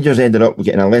 Rangers ended up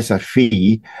getting a lesser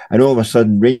fee, and all of a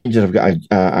sudden Rangers have got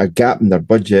a gap in their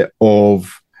budget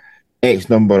of X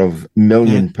number of £1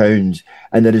 million,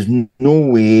 and there is no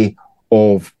way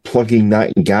of plugging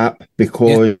that gap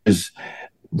because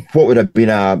what would have been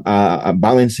a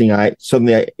balancing act?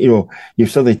 Suddenly, you've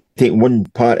suddenly taken one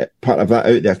part of that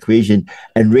out of the equation,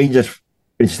 and Rangers,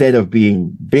 instead of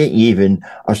being break even,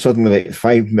 are suddenly like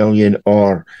 5 million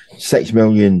or 6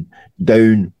 million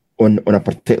down on a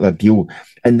particular deal,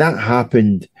 and that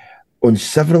happened on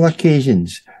several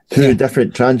occasions through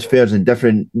different transfers and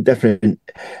different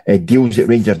deals that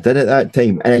Rangers did at that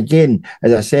time. And again,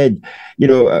 as I said,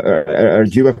 our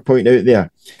viewer point out there,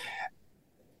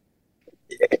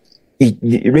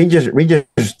 Rangers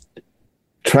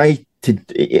tried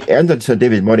to, under Sir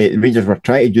David Murray, Rangers were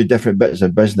trying to do different bits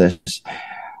of business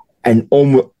and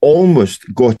almost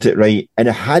got it right. And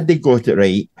had they got it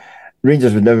right,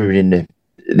 Rangers would never be in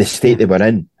the state they were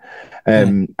in.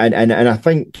 And I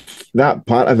think that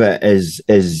part of it is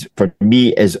for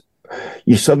me is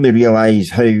you suddenly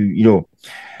realise how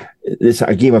it's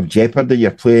a game of jeopardy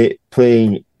you're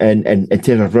playing in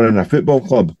terms of running a football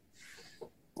club.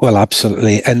 Well,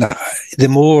 absolutely. And the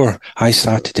more I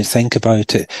started to think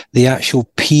about it, the actual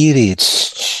periods,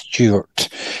 Stuart,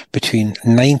 between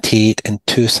 98 and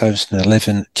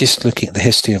 2011, just looking at the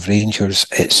history of Rangers,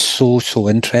 it's so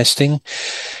interesting.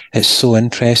 It's so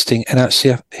interesting. And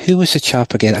actually, who was the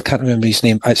chap again? I can't remember his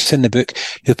name. It's in the book,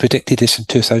 who predicted this in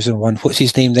 2001. What's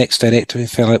his name? The ex-director who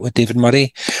fell out with David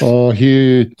Murray? Oh,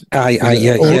 Hugh.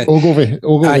 Yeah. Ogilvy.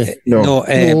 No,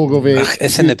 Ogilvy.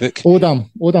 It's in the book. Odam.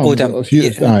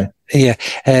 Yeah.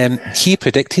 He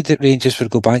predicted that Rangers would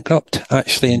go bankrupt,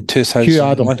 actually, in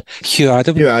 2001. Hugh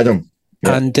Adam. Yeah.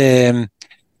 And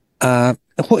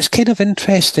what's kind of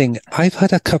interesting, I've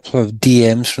had a couple of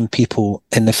DMs from people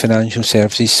in the financial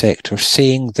services sector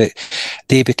saying that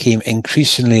they became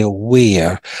increasingly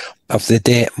aware of the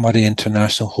debt Murray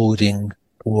International Holding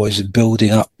was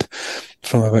building up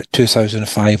from about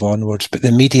 2005 onwards, but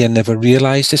the media never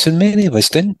realised this, and many of us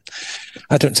didn't.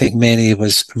 I don't think many of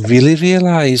us really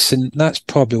realised, and that's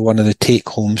probably one of the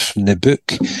take-homes from the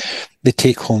book. The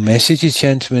take-home messages,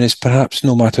 gentlemen, is perhaps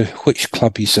no matter which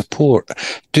club you support,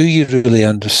 do you really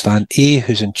understand, A,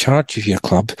 who's in charge of your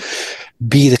club,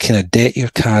 B, the kind of debt you're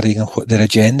carrying and what their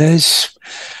agenda is?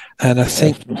 And I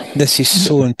think this is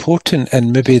so important,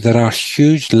 and maybe there are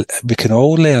we can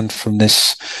all learn from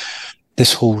this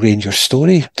whole Rangers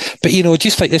story. But,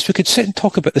 just like this, we could sit and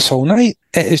talk about this all night.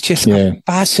 It is just a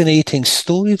fascinating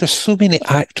story. There's so many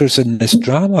actors in this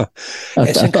drama.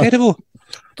 It's incredible.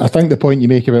 I think the point you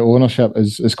make about ownership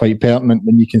is quite pertinent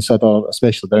when you consider,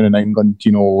 especially down in England,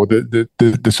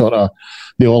 the sort of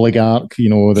the oligarch,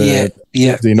 your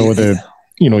Qatari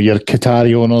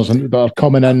owners that are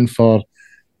coming in for,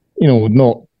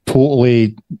 not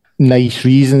totally nice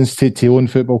reasons to own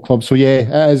football clubs. So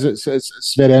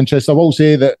it's very interesting. I will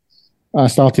say that I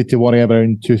started to worry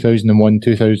around 2001,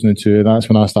 2002. That's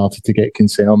when I started to get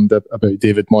concerned about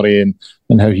David Murray and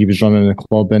how he was running the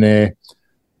club. And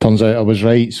turns out I was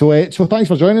right. So thanks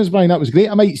for joining us, Brian. That was great.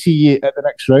 I might see you at the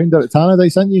next round at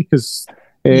Tannadice, aren't you? Because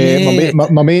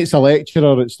my mate's a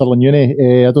lecturer at Stirling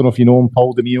Uni. I don't know if you know him,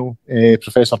 Paul DeMille,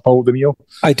 Professor Paul DeMille.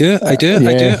 I do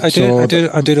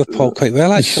know Paul quite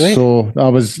well, actually. So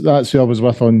that's who I was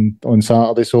with on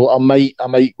Saturday. So I might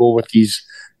go with his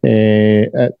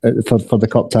for the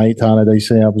cup tie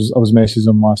Tannadice. I was messaging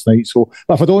him last night. So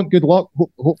but if I don't, good luck.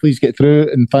 Hopefully he's get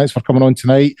through, and thanks for coming on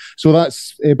tonight. So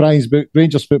that's Brian's book,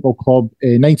 Rangers Football Club,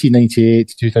 1998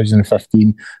 to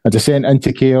 2015, a descent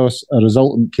into chaos, a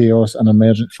resultant chaos, and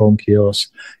emergent from chaos.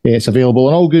 It's available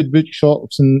in all good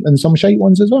bookshops and some shite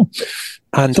ones as well.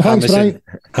 And so thanks, Amazon.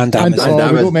 And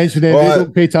Amazon. We don't mention it. They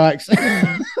don't pay tax.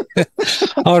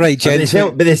 All right, gents.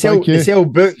 But they sell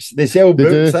books. They sell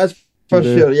books. That's for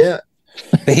sure, yeah.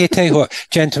 But hey, tell you what,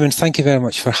 gentlemen, thank you very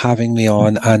much for having me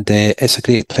on, and it's a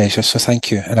great pleasure. So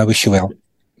thank you, and I wish you well.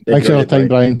 Thanks for your time,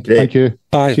 Brian. Great. Thank you.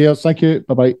 Bye. Cheers. Thank you.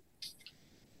 Bye-bye.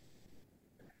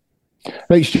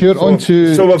 Right, Stuart, on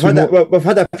to... So we've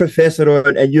had a professor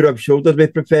on, and you're up shoulders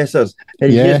with professors.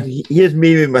 And here's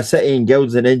me with my City and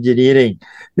Guilds in engineering.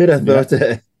 Who'd have thought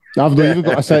it? I've not even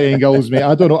got a City and Guilds, mate.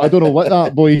 I don't know what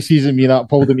that boy sees in me, that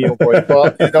Paul DeMille boy.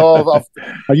 But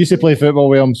I used to play football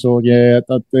with him, so I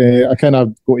kind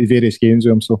of go to various games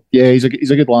with him. So he's a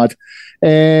good lad.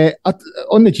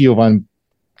 On the Gio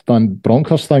Van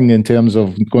Bronckhorst thing, in terms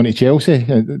of going to Chelsea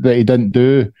that he didn't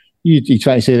do, you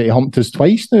try to say that he humped us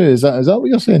twice now? Is that what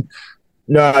you're saying?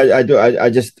 No, I do. I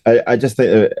just think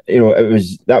that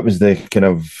that was the kind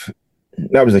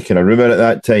of rumor at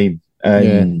that time,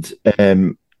 and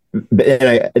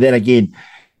but then again,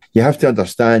 you have to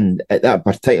understand at that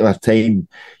particular time,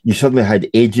 you suddenly had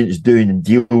agents doing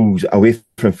deals away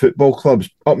from football clubs.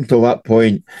 Up until that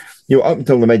point, up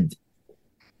until the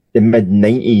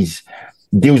mid-90s,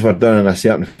 deals were done in a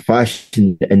certain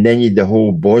fashion, and then you had the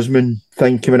whole Bosman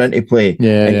thing coming into play, and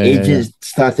agents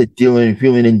started dealing,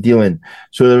 wheeling and dealing.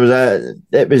 So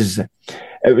it was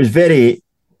very,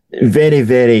 very,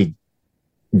 very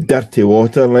dirty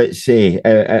water, let's say.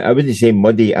 I wouldn't say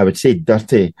muddy, I would say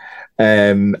dirty.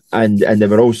 And there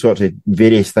were all sorts of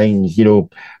various things,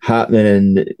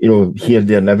 happening, and here,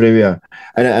 there, and everywhere.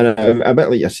 And a bit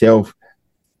like yourself,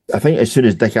 I think as soon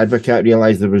as Dick Advocaat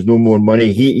realised there was no more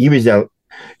money, he was a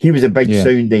big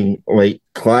sounding like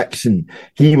klaxon.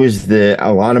 He was the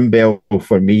alarm bell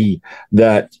for me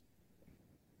that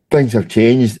things have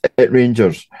changed at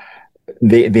Rangers.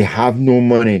 They have no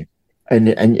money, and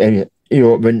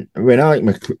when Alec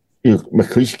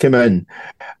McLeish came in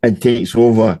and takes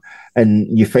over, and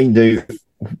you find out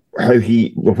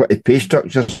what the pay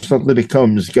structure suddenly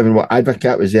becomes, given what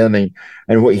Advocaat was earning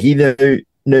and what he now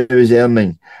is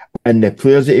earning, and the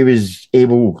players that he was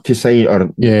able to sign,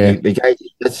 or the guys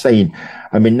he did sign.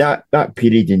 I mean, that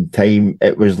period in time,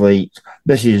 it was like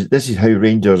this is how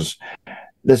Rangers.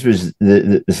 This was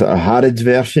the sort of Harrods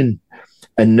version,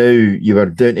 and now you were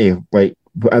down to like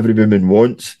what every woman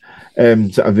wants,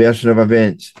 sort of version of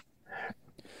events.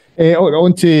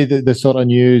 On to the sort of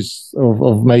news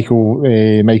of Michael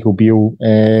Beale.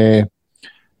 I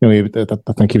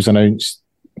think he was announced.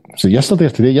 So yesterday or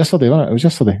today? Yesterday, wasn't it? It was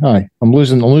yesterday. Aye, I'm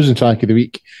losing track of the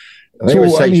week. I think it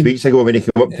was 6 weeks ago when he came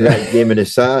up to that game in the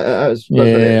Sat.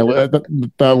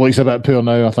 That looks a bit poor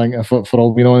now, I think, for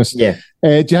all being honest. Yeah.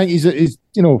 Do you think he's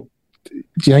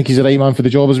do you think he's the right man for the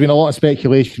job? There's been a lot of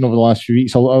speculation over the last few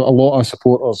weeks. A lot of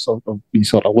supporters have been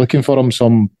sort of looking for him,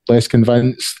 some less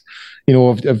convinced.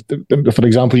 If, for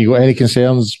example, you got any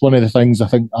concerns, one of the things I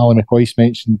think Alan McCoist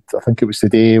mentioned, I think it was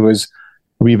today, was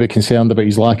a wee bit concerned about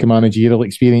his lack of managerial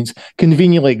experience,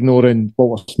 conveniently ignoring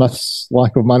Walter Smith's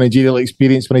lack of managerial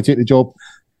experience when he took the job,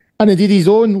 and indeed his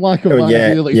own lack of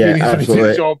managerial experience when he took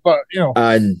the job. But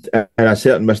and a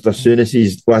certain Mr.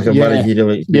 Souness's lack of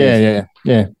managerial experience.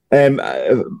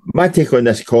 My take on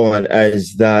this, Colin,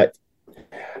 is that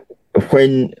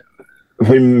when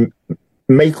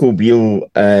Michael Beale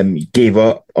gave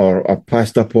up or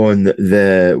passed up on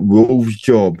the Wolves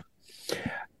job,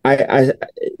 there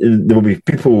will be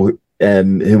people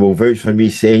who will vouch for me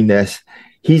saying this.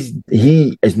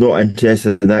 He is not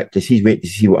interested in that because he's waiting to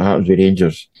see what happens with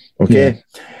Rangers. Okay,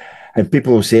 and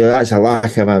people will say that's a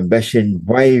lack of ambition.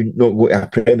 Why not go to a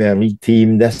Premier League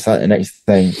team? This, that, the next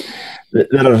thing.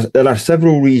 There are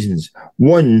several reasons.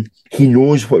 One, he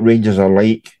knows what Rangers are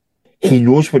like. He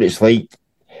knows what it's like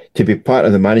to be part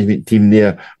of the management team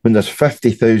there when there's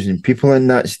 50,000 people in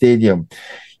that stadium.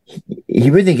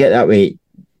 He wouldn't get that way,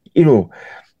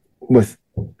 with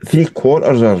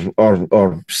 3/4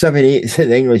 or 7/8 in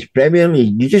the English Premier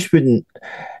League. You just wouldn't,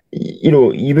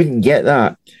 you wouldn't get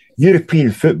that.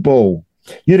 European football,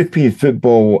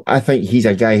 I think he's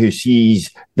a guy who sees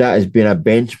that as being a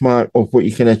benchmark of what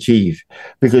you can achieve,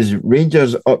 because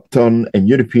Rangers' upturn in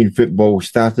European football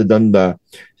started under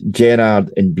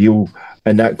Gerrard and Beale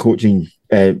and that coaching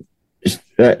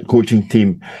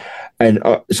team, and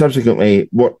subsequently,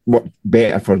 what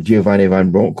better for Giovanni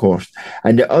Van Bronckhorst?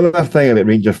 And the other thing about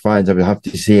Rangers fans I would have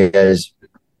to say is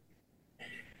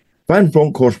Van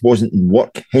Bronckhorst wasn't in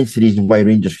work, hence the reason why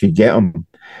Rangers could get him.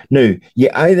 Now, you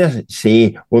either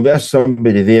say, well, there's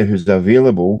somebody there who's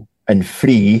available and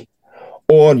free,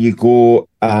 or you go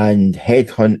and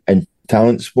headhunt and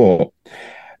talent spot.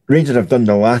 Rangers have done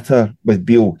the latter with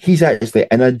Beale. He's actually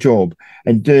in a job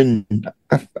and doing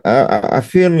a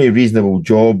fairly reasonable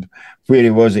job where he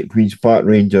was at Queen's Park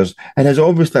Rangers, and has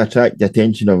obviously attracted the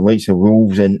attention of likes of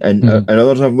Wolves and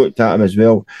others have looked at him as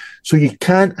well. So you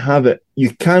can't have it.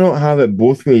 You cannot have it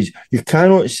both ways. You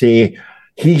cannot say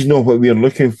he's not what we're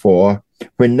looking for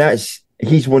when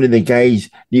he's one of the guys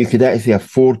that you could actually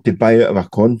afford to buy out of a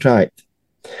contract.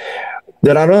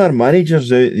 There are other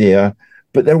managers out there,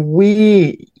 but they're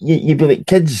way, you'd be like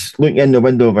kids looking in the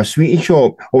window of a sweetie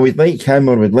shop, or we'd like him,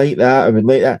 or we'd like that, or we'd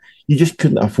like that. You just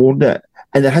couldn't afford it.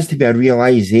 And there has to be a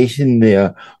realisation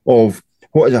there of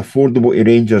what is affordable to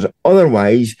Rangers.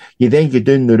 Otherwise, you then go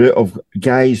down the route of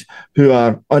guys who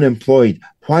are unemployed.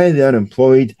 Why are they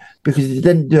unemployed? Because they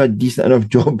didn't do a decent enough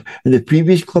job in the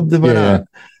previous club they were at.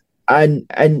 And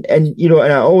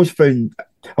I always find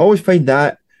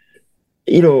that,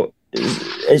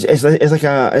 it's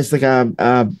like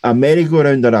a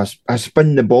merry-go-round or a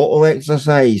spin the bottle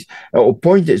exercise. It'll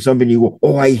point at somebody and you go,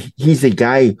 oh, he's the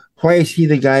guy. Why is he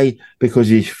the guy? Because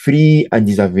he's free and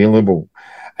he's available.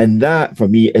 And that, for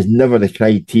me, is never the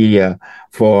criteria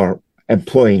for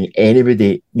employing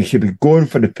anybody. You should be going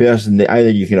for the person that either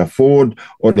you can afford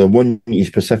or the one you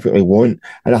specifically want.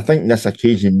 And I think on this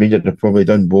occasion, Rangers have probably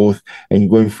done both and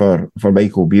going for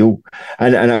Michael Beale.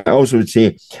 And I also would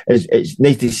say it's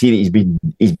nice to see that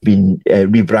he's been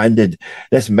rebranded.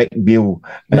 This Mick Beale.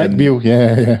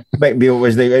 Yeah. Mick Beale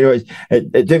was like,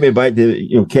 it took me back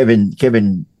to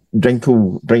Kevin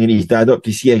Drinkle bringing his dad up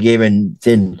to see a game and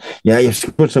saying, yeah, you've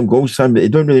scored some goals, son, but they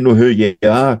don't really know who you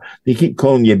are. They keep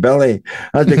calling you Billy.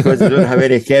 That's because they don't have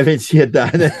any Kevins here,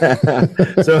 Dad.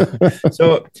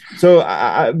 so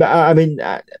I mean,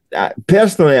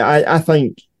 personally, I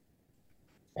think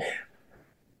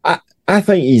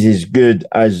he's as good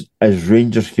as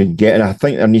Rangers can get, and I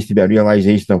think there needs to be a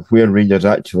realisation of where Rangers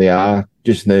actually are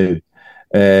just now.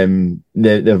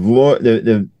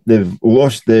 They've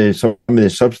lost some of the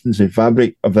substance and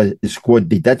fabric of the squad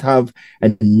they did have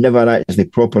and never actually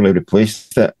properly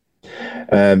replaced it.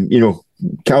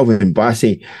 Calvin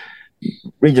Bassey,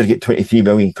 Rangers get 23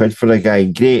 million quid for the guy.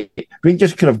 Great.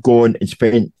 Rangers could have gone and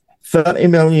spent 30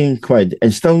 million quid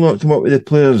and still not come up with the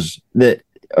player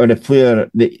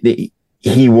that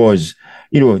he was.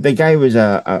 The guy was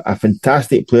a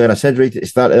fantastic player. I said right at the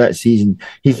start of that season,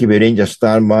 he could be Rangers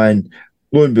star man.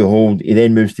 Lo and behold, he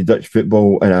then moves to Dutch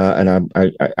football and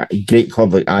a great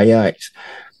club like Ajax.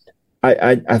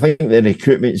 I think the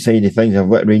recruitment side of things have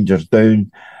let Rangers down,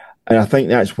 and I think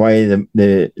that's why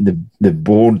the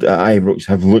board at Ibrox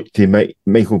have looked to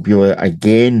Michael Beale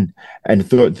again and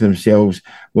thought to themselves,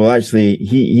 well, actually,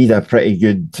 he's a pretty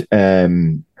good.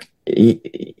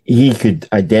 He could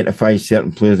identify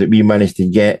certain players that we managed to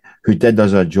get who did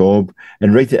us a job,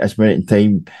 and right at this minute in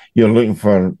time, you're looking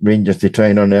for Rangers to try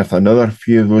and unearth another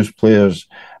few of those players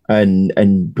and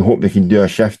hope they can do a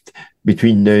shift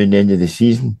between now and the end of the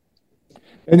season.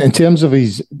 In terms of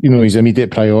his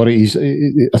immediate priorities,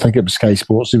 I think it was Sky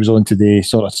Sports he was on today,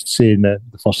 sort of saying that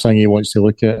the first thing he wants to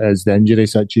look at is the injury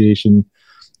situation.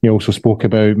 He also spoke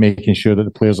about making sure that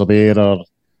the players are there are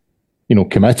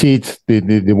committed.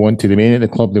 They want to remain at the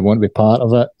club. They want to be part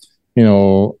of it. He's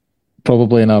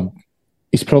probably in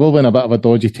a bit of a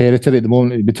dodgy territory at the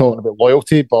moment. He'd be talking about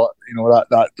loyalty, but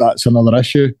that's another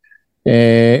issue.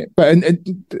 But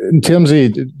in terms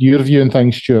of your view and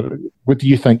things, Stuart, what do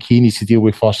you think he needs to deal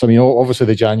with first? I mean, obviously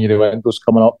the January window's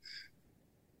coming up.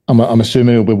 I'm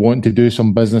assuming he'll be wanting to do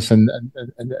some business in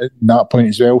that point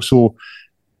as well. So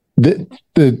the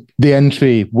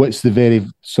entry, what's the very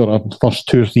sort of first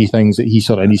 2 or 3 things that he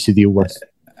sort of needs to deal with?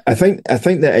 I think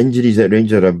the injuries that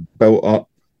Rangers have built up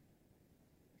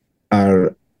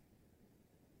are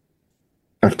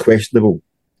questionable.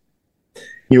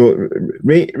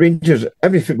 Rangers,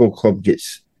 every football club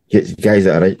gets guys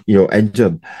that are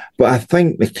injured, but I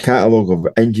think the catalogue of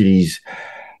injuries,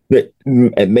 that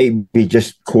it might be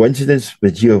just coincidence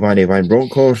with Giovanni Van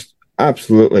Bronckhorst,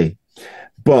 absolutely.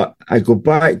 But I go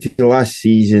back to the last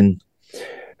season,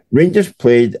 Rangers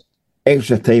played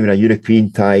extra time in a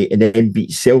European tie and then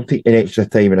beat Celtic in extra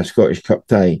time in a Scottish Cup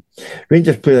tie.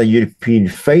 Rangers played a European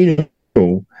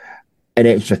final in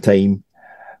extra time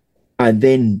and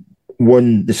then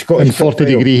won the Scottish Cup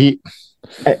 40-degree heat.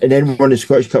 And then won the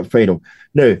Scottish Cup final.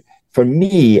 Now, for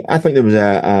me, I think there was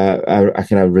a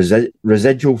kind of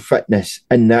residual fitness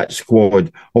in that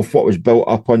squad of what was built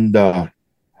up under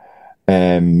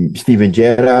Steven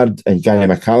Gerrard and Gary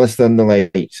McAllister and the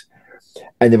likes,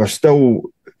 and they were still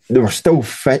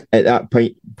fit at that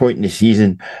point in the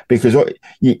season, because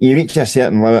you reach a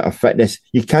certain limit of fitness.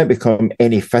 You can't become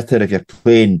any fitter if you're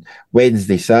playing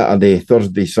Wednesday, Saturday,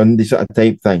 Thursday, Sunday sort of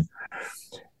type thing.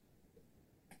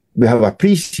 We have a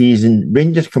pre-season,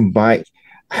 Rangers come back.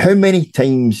 How many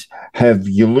times have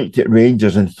you looked at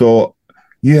Rangers and thought,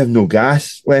 you have no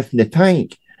gas left in the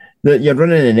tank, that you're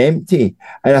running an empty?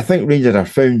 And I think Rangers are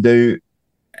found out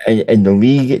in the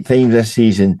league at times this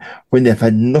season when they've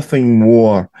had nothing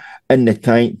more in the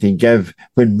tank to give,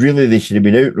 when really they should have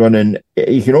been outrunning.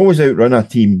 You can always outrun a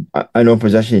team in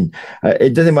opposition.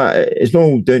 It doesn't matter. It's not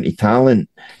all down to talent.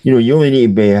 You only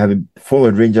need to have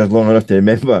followed Rangers long enough to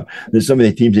remember that some of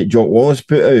the teams that Jock Wallace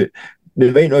put out,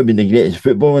 they might not have been the greatest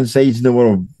footballing sides in the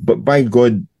world, but by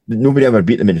God, nobody ever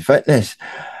beat them in fitness.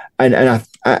 And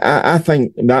I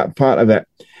think that part of it,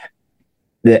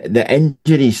 the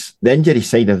injury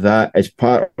side of that is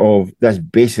part of this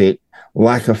basic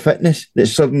lack of fitness that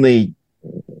suddenly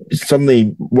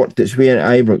worked its way into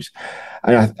Ibrox.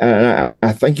 And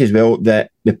I think as well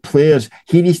that the players,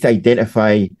 he needs to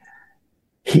identify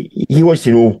he wants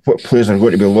to know what players are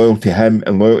going to be loyal to him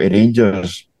and loyal to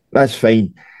Rangers. That's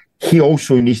fine. He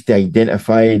also needs to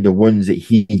identify the ones that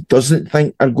he doesn't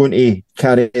think are going to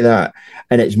carry that.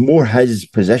 And it's more his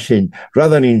position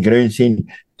rather than ground saying,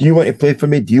 do you want to play for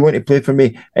me? Do you want to play for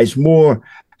me? It's more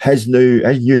his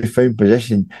newfound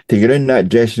position to get in that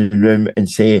dressing room and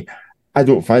say, I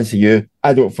don't fancy you,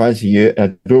 I don't fancy you,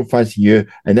 I don't fancy you,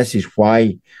 and this is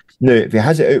why. Now, if he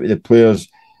has it out with the players,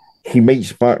 he might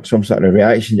spark some sort of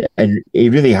reaction, and he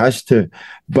really has to.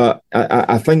 But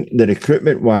I think the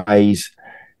recruitment wise,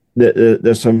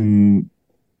 there's some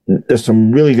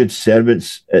really good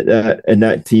servants in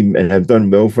that team and have done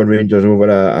well for Rangers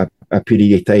over a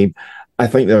period of time. I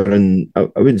think they're in, I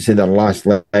wouldn't say their last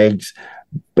legs,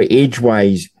 but age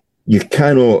wise, you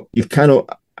cannot,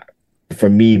 for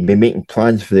me, be making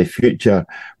plans for the future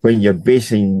when you're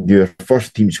basing your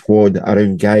first team squad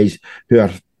around guys who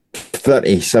are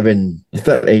 37,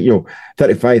 30,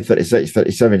 35, 36,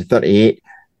 37, 38.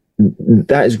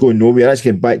 That is going nowhere. That's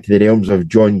getting back to the realms of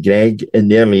John Gregg in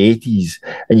the early 80s.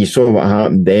 And you saw what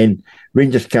happened then.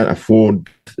 Rangers can't afford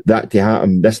that to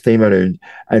happen this time around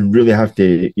and really have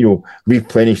to,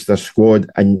 replenish their squad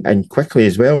and quickly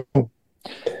as well.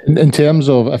 In terms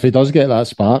of if he does get that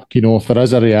spark, if there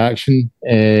is a reaction,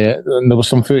 and there was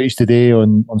some footage today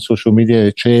on social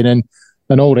media training,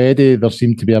 and already there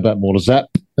seemed to be a bit more zip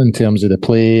in terms of the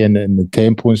play and the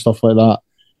tempo and stuff like that.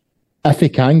 If he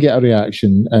can get a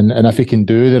reaction and if he can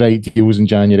do the right deals in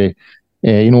January,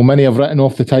 many have written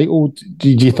off the title. Do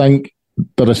you think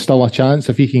there is still a chance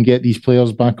if he can get these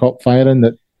players back up firing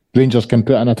that Rangers can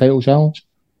put in a title challenge?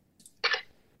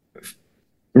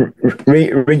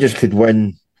 Rangers could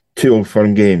win 2 Old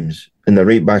Firm games and they're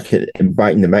right back in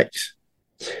the mix.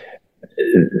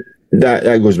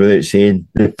 That goes without saying.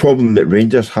 The problem that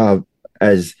Rangers have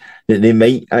is that they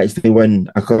might actually win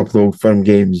a couple of Old Firm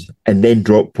games and then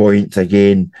drop points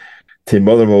again to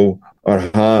Motherwell or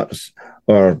Hearts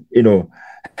or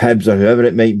Hibs or whoever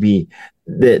it might be.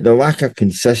 The lack of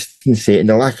consistency and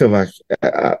the lack of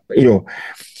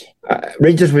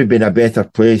Rangers would have been a better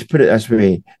place. Put it this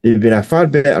way, they'd have been a far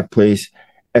better place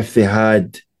if they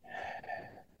had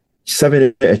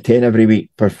 7 out of 10 every week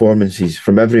performances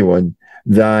from everyone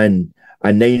than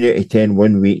a 9 out of 10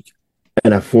 one week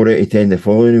and a 4 out of 10 the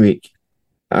following week.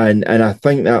 And I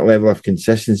think that level of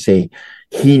consistency,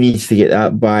 he needs to get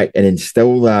that back and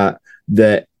instill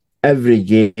that every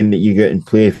game that you get and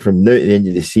play from now to the end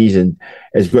of the season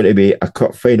is going to be a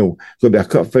cup final. It's going to be a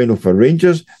cup final for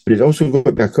Rangers, but it's also going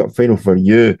to be a cup final for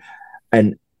you.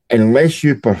 And unless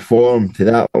you perform to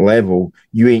that level,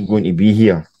 you ain't going to be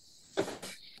here.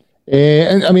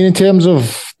 And I mean, in terms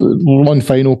of one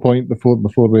final point before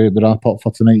we wrap up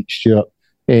for tonight, Stuart,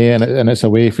 and it's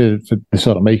away for the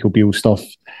sort of Michael Beale stuff.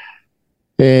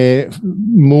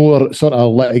 More sort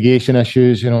of litigation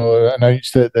issues,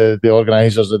 announced that the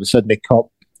organisers of the Sydney Cup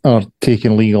are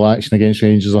taking legal action against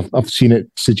Rangers. I've seen it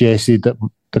suggested that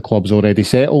the club's already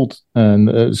settled and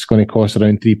it's going to cost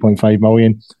around 3.5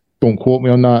 million. Don't quote me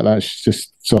on that. That's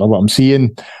just sort of what I'm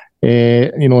seeing.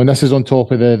 And this is on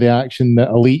top of the action that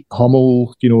Elite,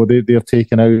 Hummel, they're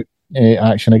taking out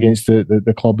action against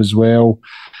the club as well.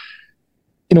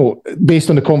 Based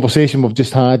on the conversation we've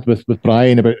just had with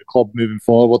Brian about the club moving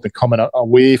forward and coming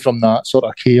away from that sort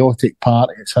of chaotic part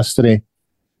of its history,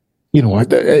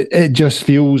 it just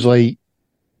feels like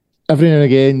every now and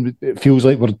again, it feels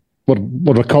like we're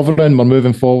recovering, we're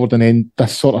moving forward, and then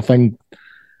this sort of thing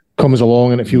comes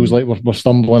along and it feels like we're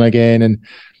stumbling again. And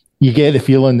you get the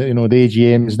feeling that, the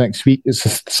AGM is next week. It's the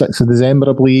 6th of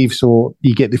December, I believe. So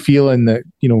you get the feeling that,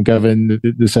 given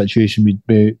the situation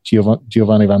with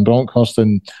Giovanni Van Bronckhorst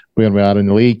and where we are in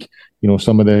the league,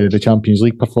 some of the Champions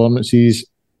League performances,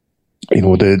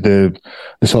 the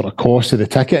sort of cost of the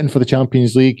ticketing for the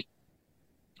Champions League,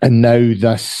 and now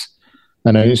this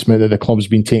announcement that the club's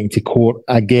been taken to court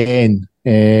again,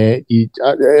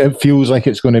 it feels like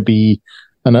it's going to be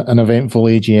an eventful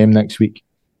AGM next week.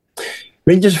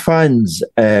 Rangers fans,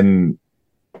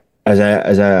 as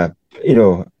a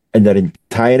in their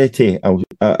entirety,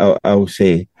 I'll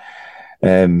say,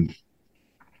 you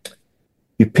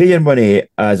pay your money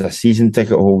as a season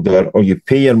ticket holder, or you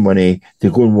pay your money to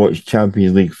go and watch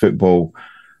Champions League football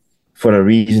for a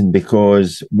reason,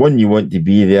 because one, you want to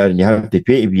be there and you have to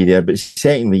pay to be there, but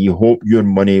secondly, you hope your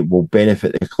money will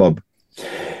benefit the club.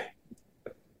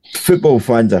 Football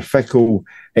fans are fickle.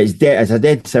 It's a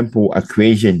dead simple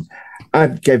equation.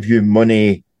 I'd give you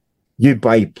money, you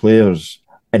buy players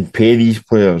and pay these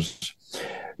players.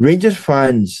 Rangers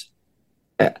fans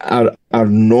are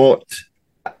not,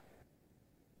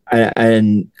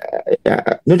 and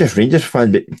not just Rangers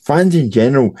fans, but fans in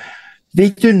general, they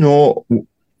do not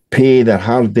pay their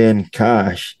hard-earned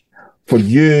cash for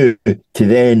you to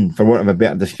then, for want of a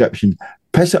better description,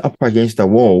 piss it up against a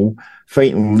wall,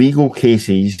 fighting legal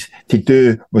cases to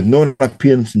do with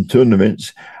non-appearance in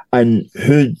tournaments and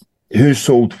who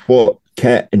sold what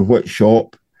kit in what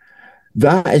shop.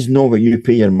 That is not what you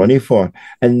pay your money for.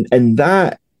 And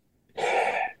that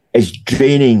is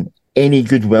draining any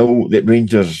goodwill that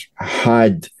Rangers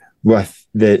had with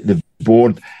the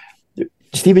board.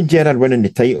 Steven Gerrard winning the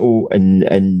title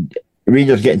and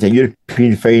Rangers getting to a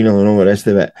European final and all the rest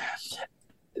of it.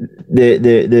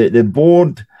 The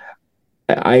board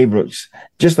at Ibrox,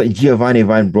 just like Giovanni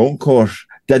Van Bronckhorst,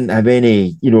 didn't have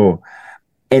any,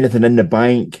 anything in the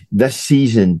bank this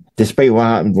season, despite what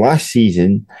happened last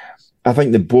season. I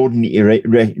think the board need to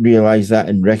realise that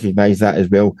and recognise that as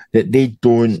well, that they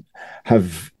don't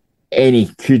have any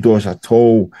kudos at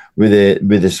all with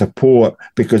the support,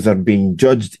 because they're being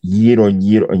judged year on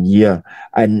year on year.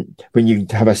 And when you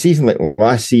have a season like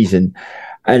last season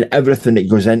and everything that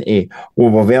goes into,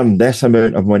 we've earned this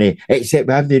amount of money, except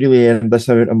we haven't really earned this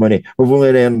amount of money. We've only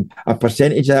earned a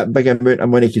percentage of that big amount of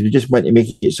money because we just want to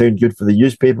make it sound good for the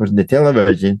newspapers and the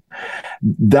television.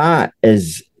 That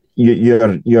is,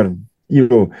 you're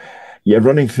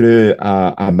running through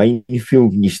a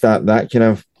minefield when you start that kind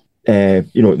of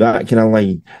that kind of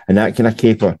line and that kind of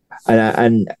caper.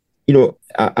 And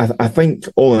I think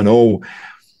all in all,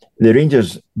 the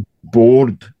Rangers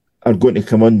board are going to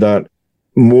come under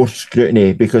more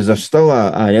scrutiny, because there's still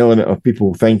an element of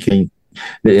people thinking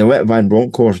that they let Van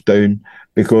Bronckhorst down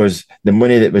because the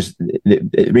money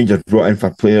that Rangers brought in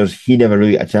for players, he never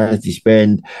really got a chance to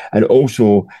spend. And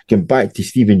also, going back to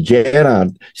Steven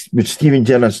Gerrard, would Steven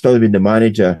Gerrard still have been the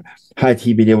manager had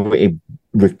he been able to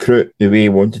recruit the way he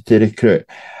wanted to recruit?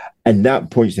 And that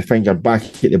points the finger back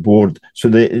at the board. So,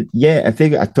 if they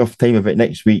get a tough time of it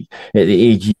next week at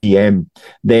the AGM,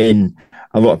 then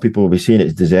a lot of people will be saying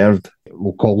it's deserved.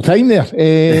 We'll call time there.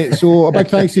 So a big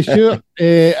thanks to Stuart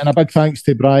and a big thanks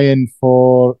to Brian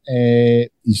for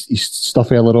his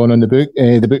stuff earlier on in the book.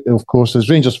 The book, of course, is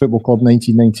Rangers Football Club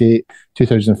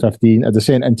 1998-2015, A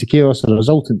Descent into Chaos, a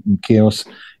resultant in chaos,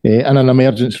 and an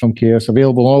emergence from chaos.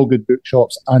 Available in all good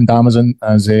bookshops and Amazon,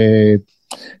 as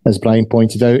Brian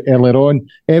pointed out earlier on.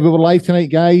 We were live tonight,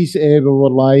 guys. We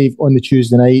were live on the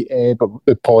Tuesday night, but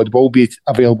the pod will be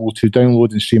available to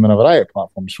download and stream on a variety of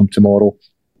platforms from tomorrow,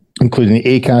 including the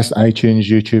Acast, iTunes,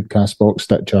 YouTube, Castbox,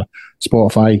 Stitcher,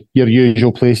 Spotify, your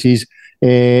usual places.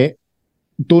 Don't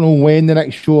know when the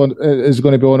next show is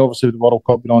going to be on. Obviously, with the World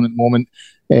Cup going on at the moment.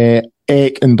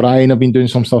 Eck and Brian have been doing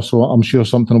some stuff, so I'm sure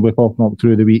something will be popping up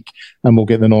through the week, and we'll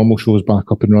get the normal shows back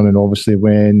up and running. Obviously,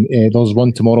 when there's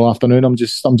one tomorrow afternoon, I'm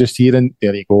just hearing.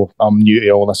 There you go. I'm new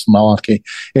to all this malarkey.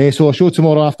 So a show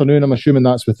tomorrow afternoon. I'm assuming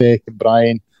that's with Eck and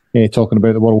Brian. Talking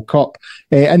about the World Cup.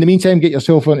 In the meantime, get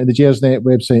yourself onto the Gersnet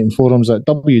website and forums at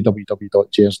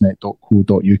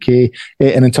www.gersnet.co.uk.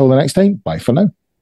 And until the next time, bye for now.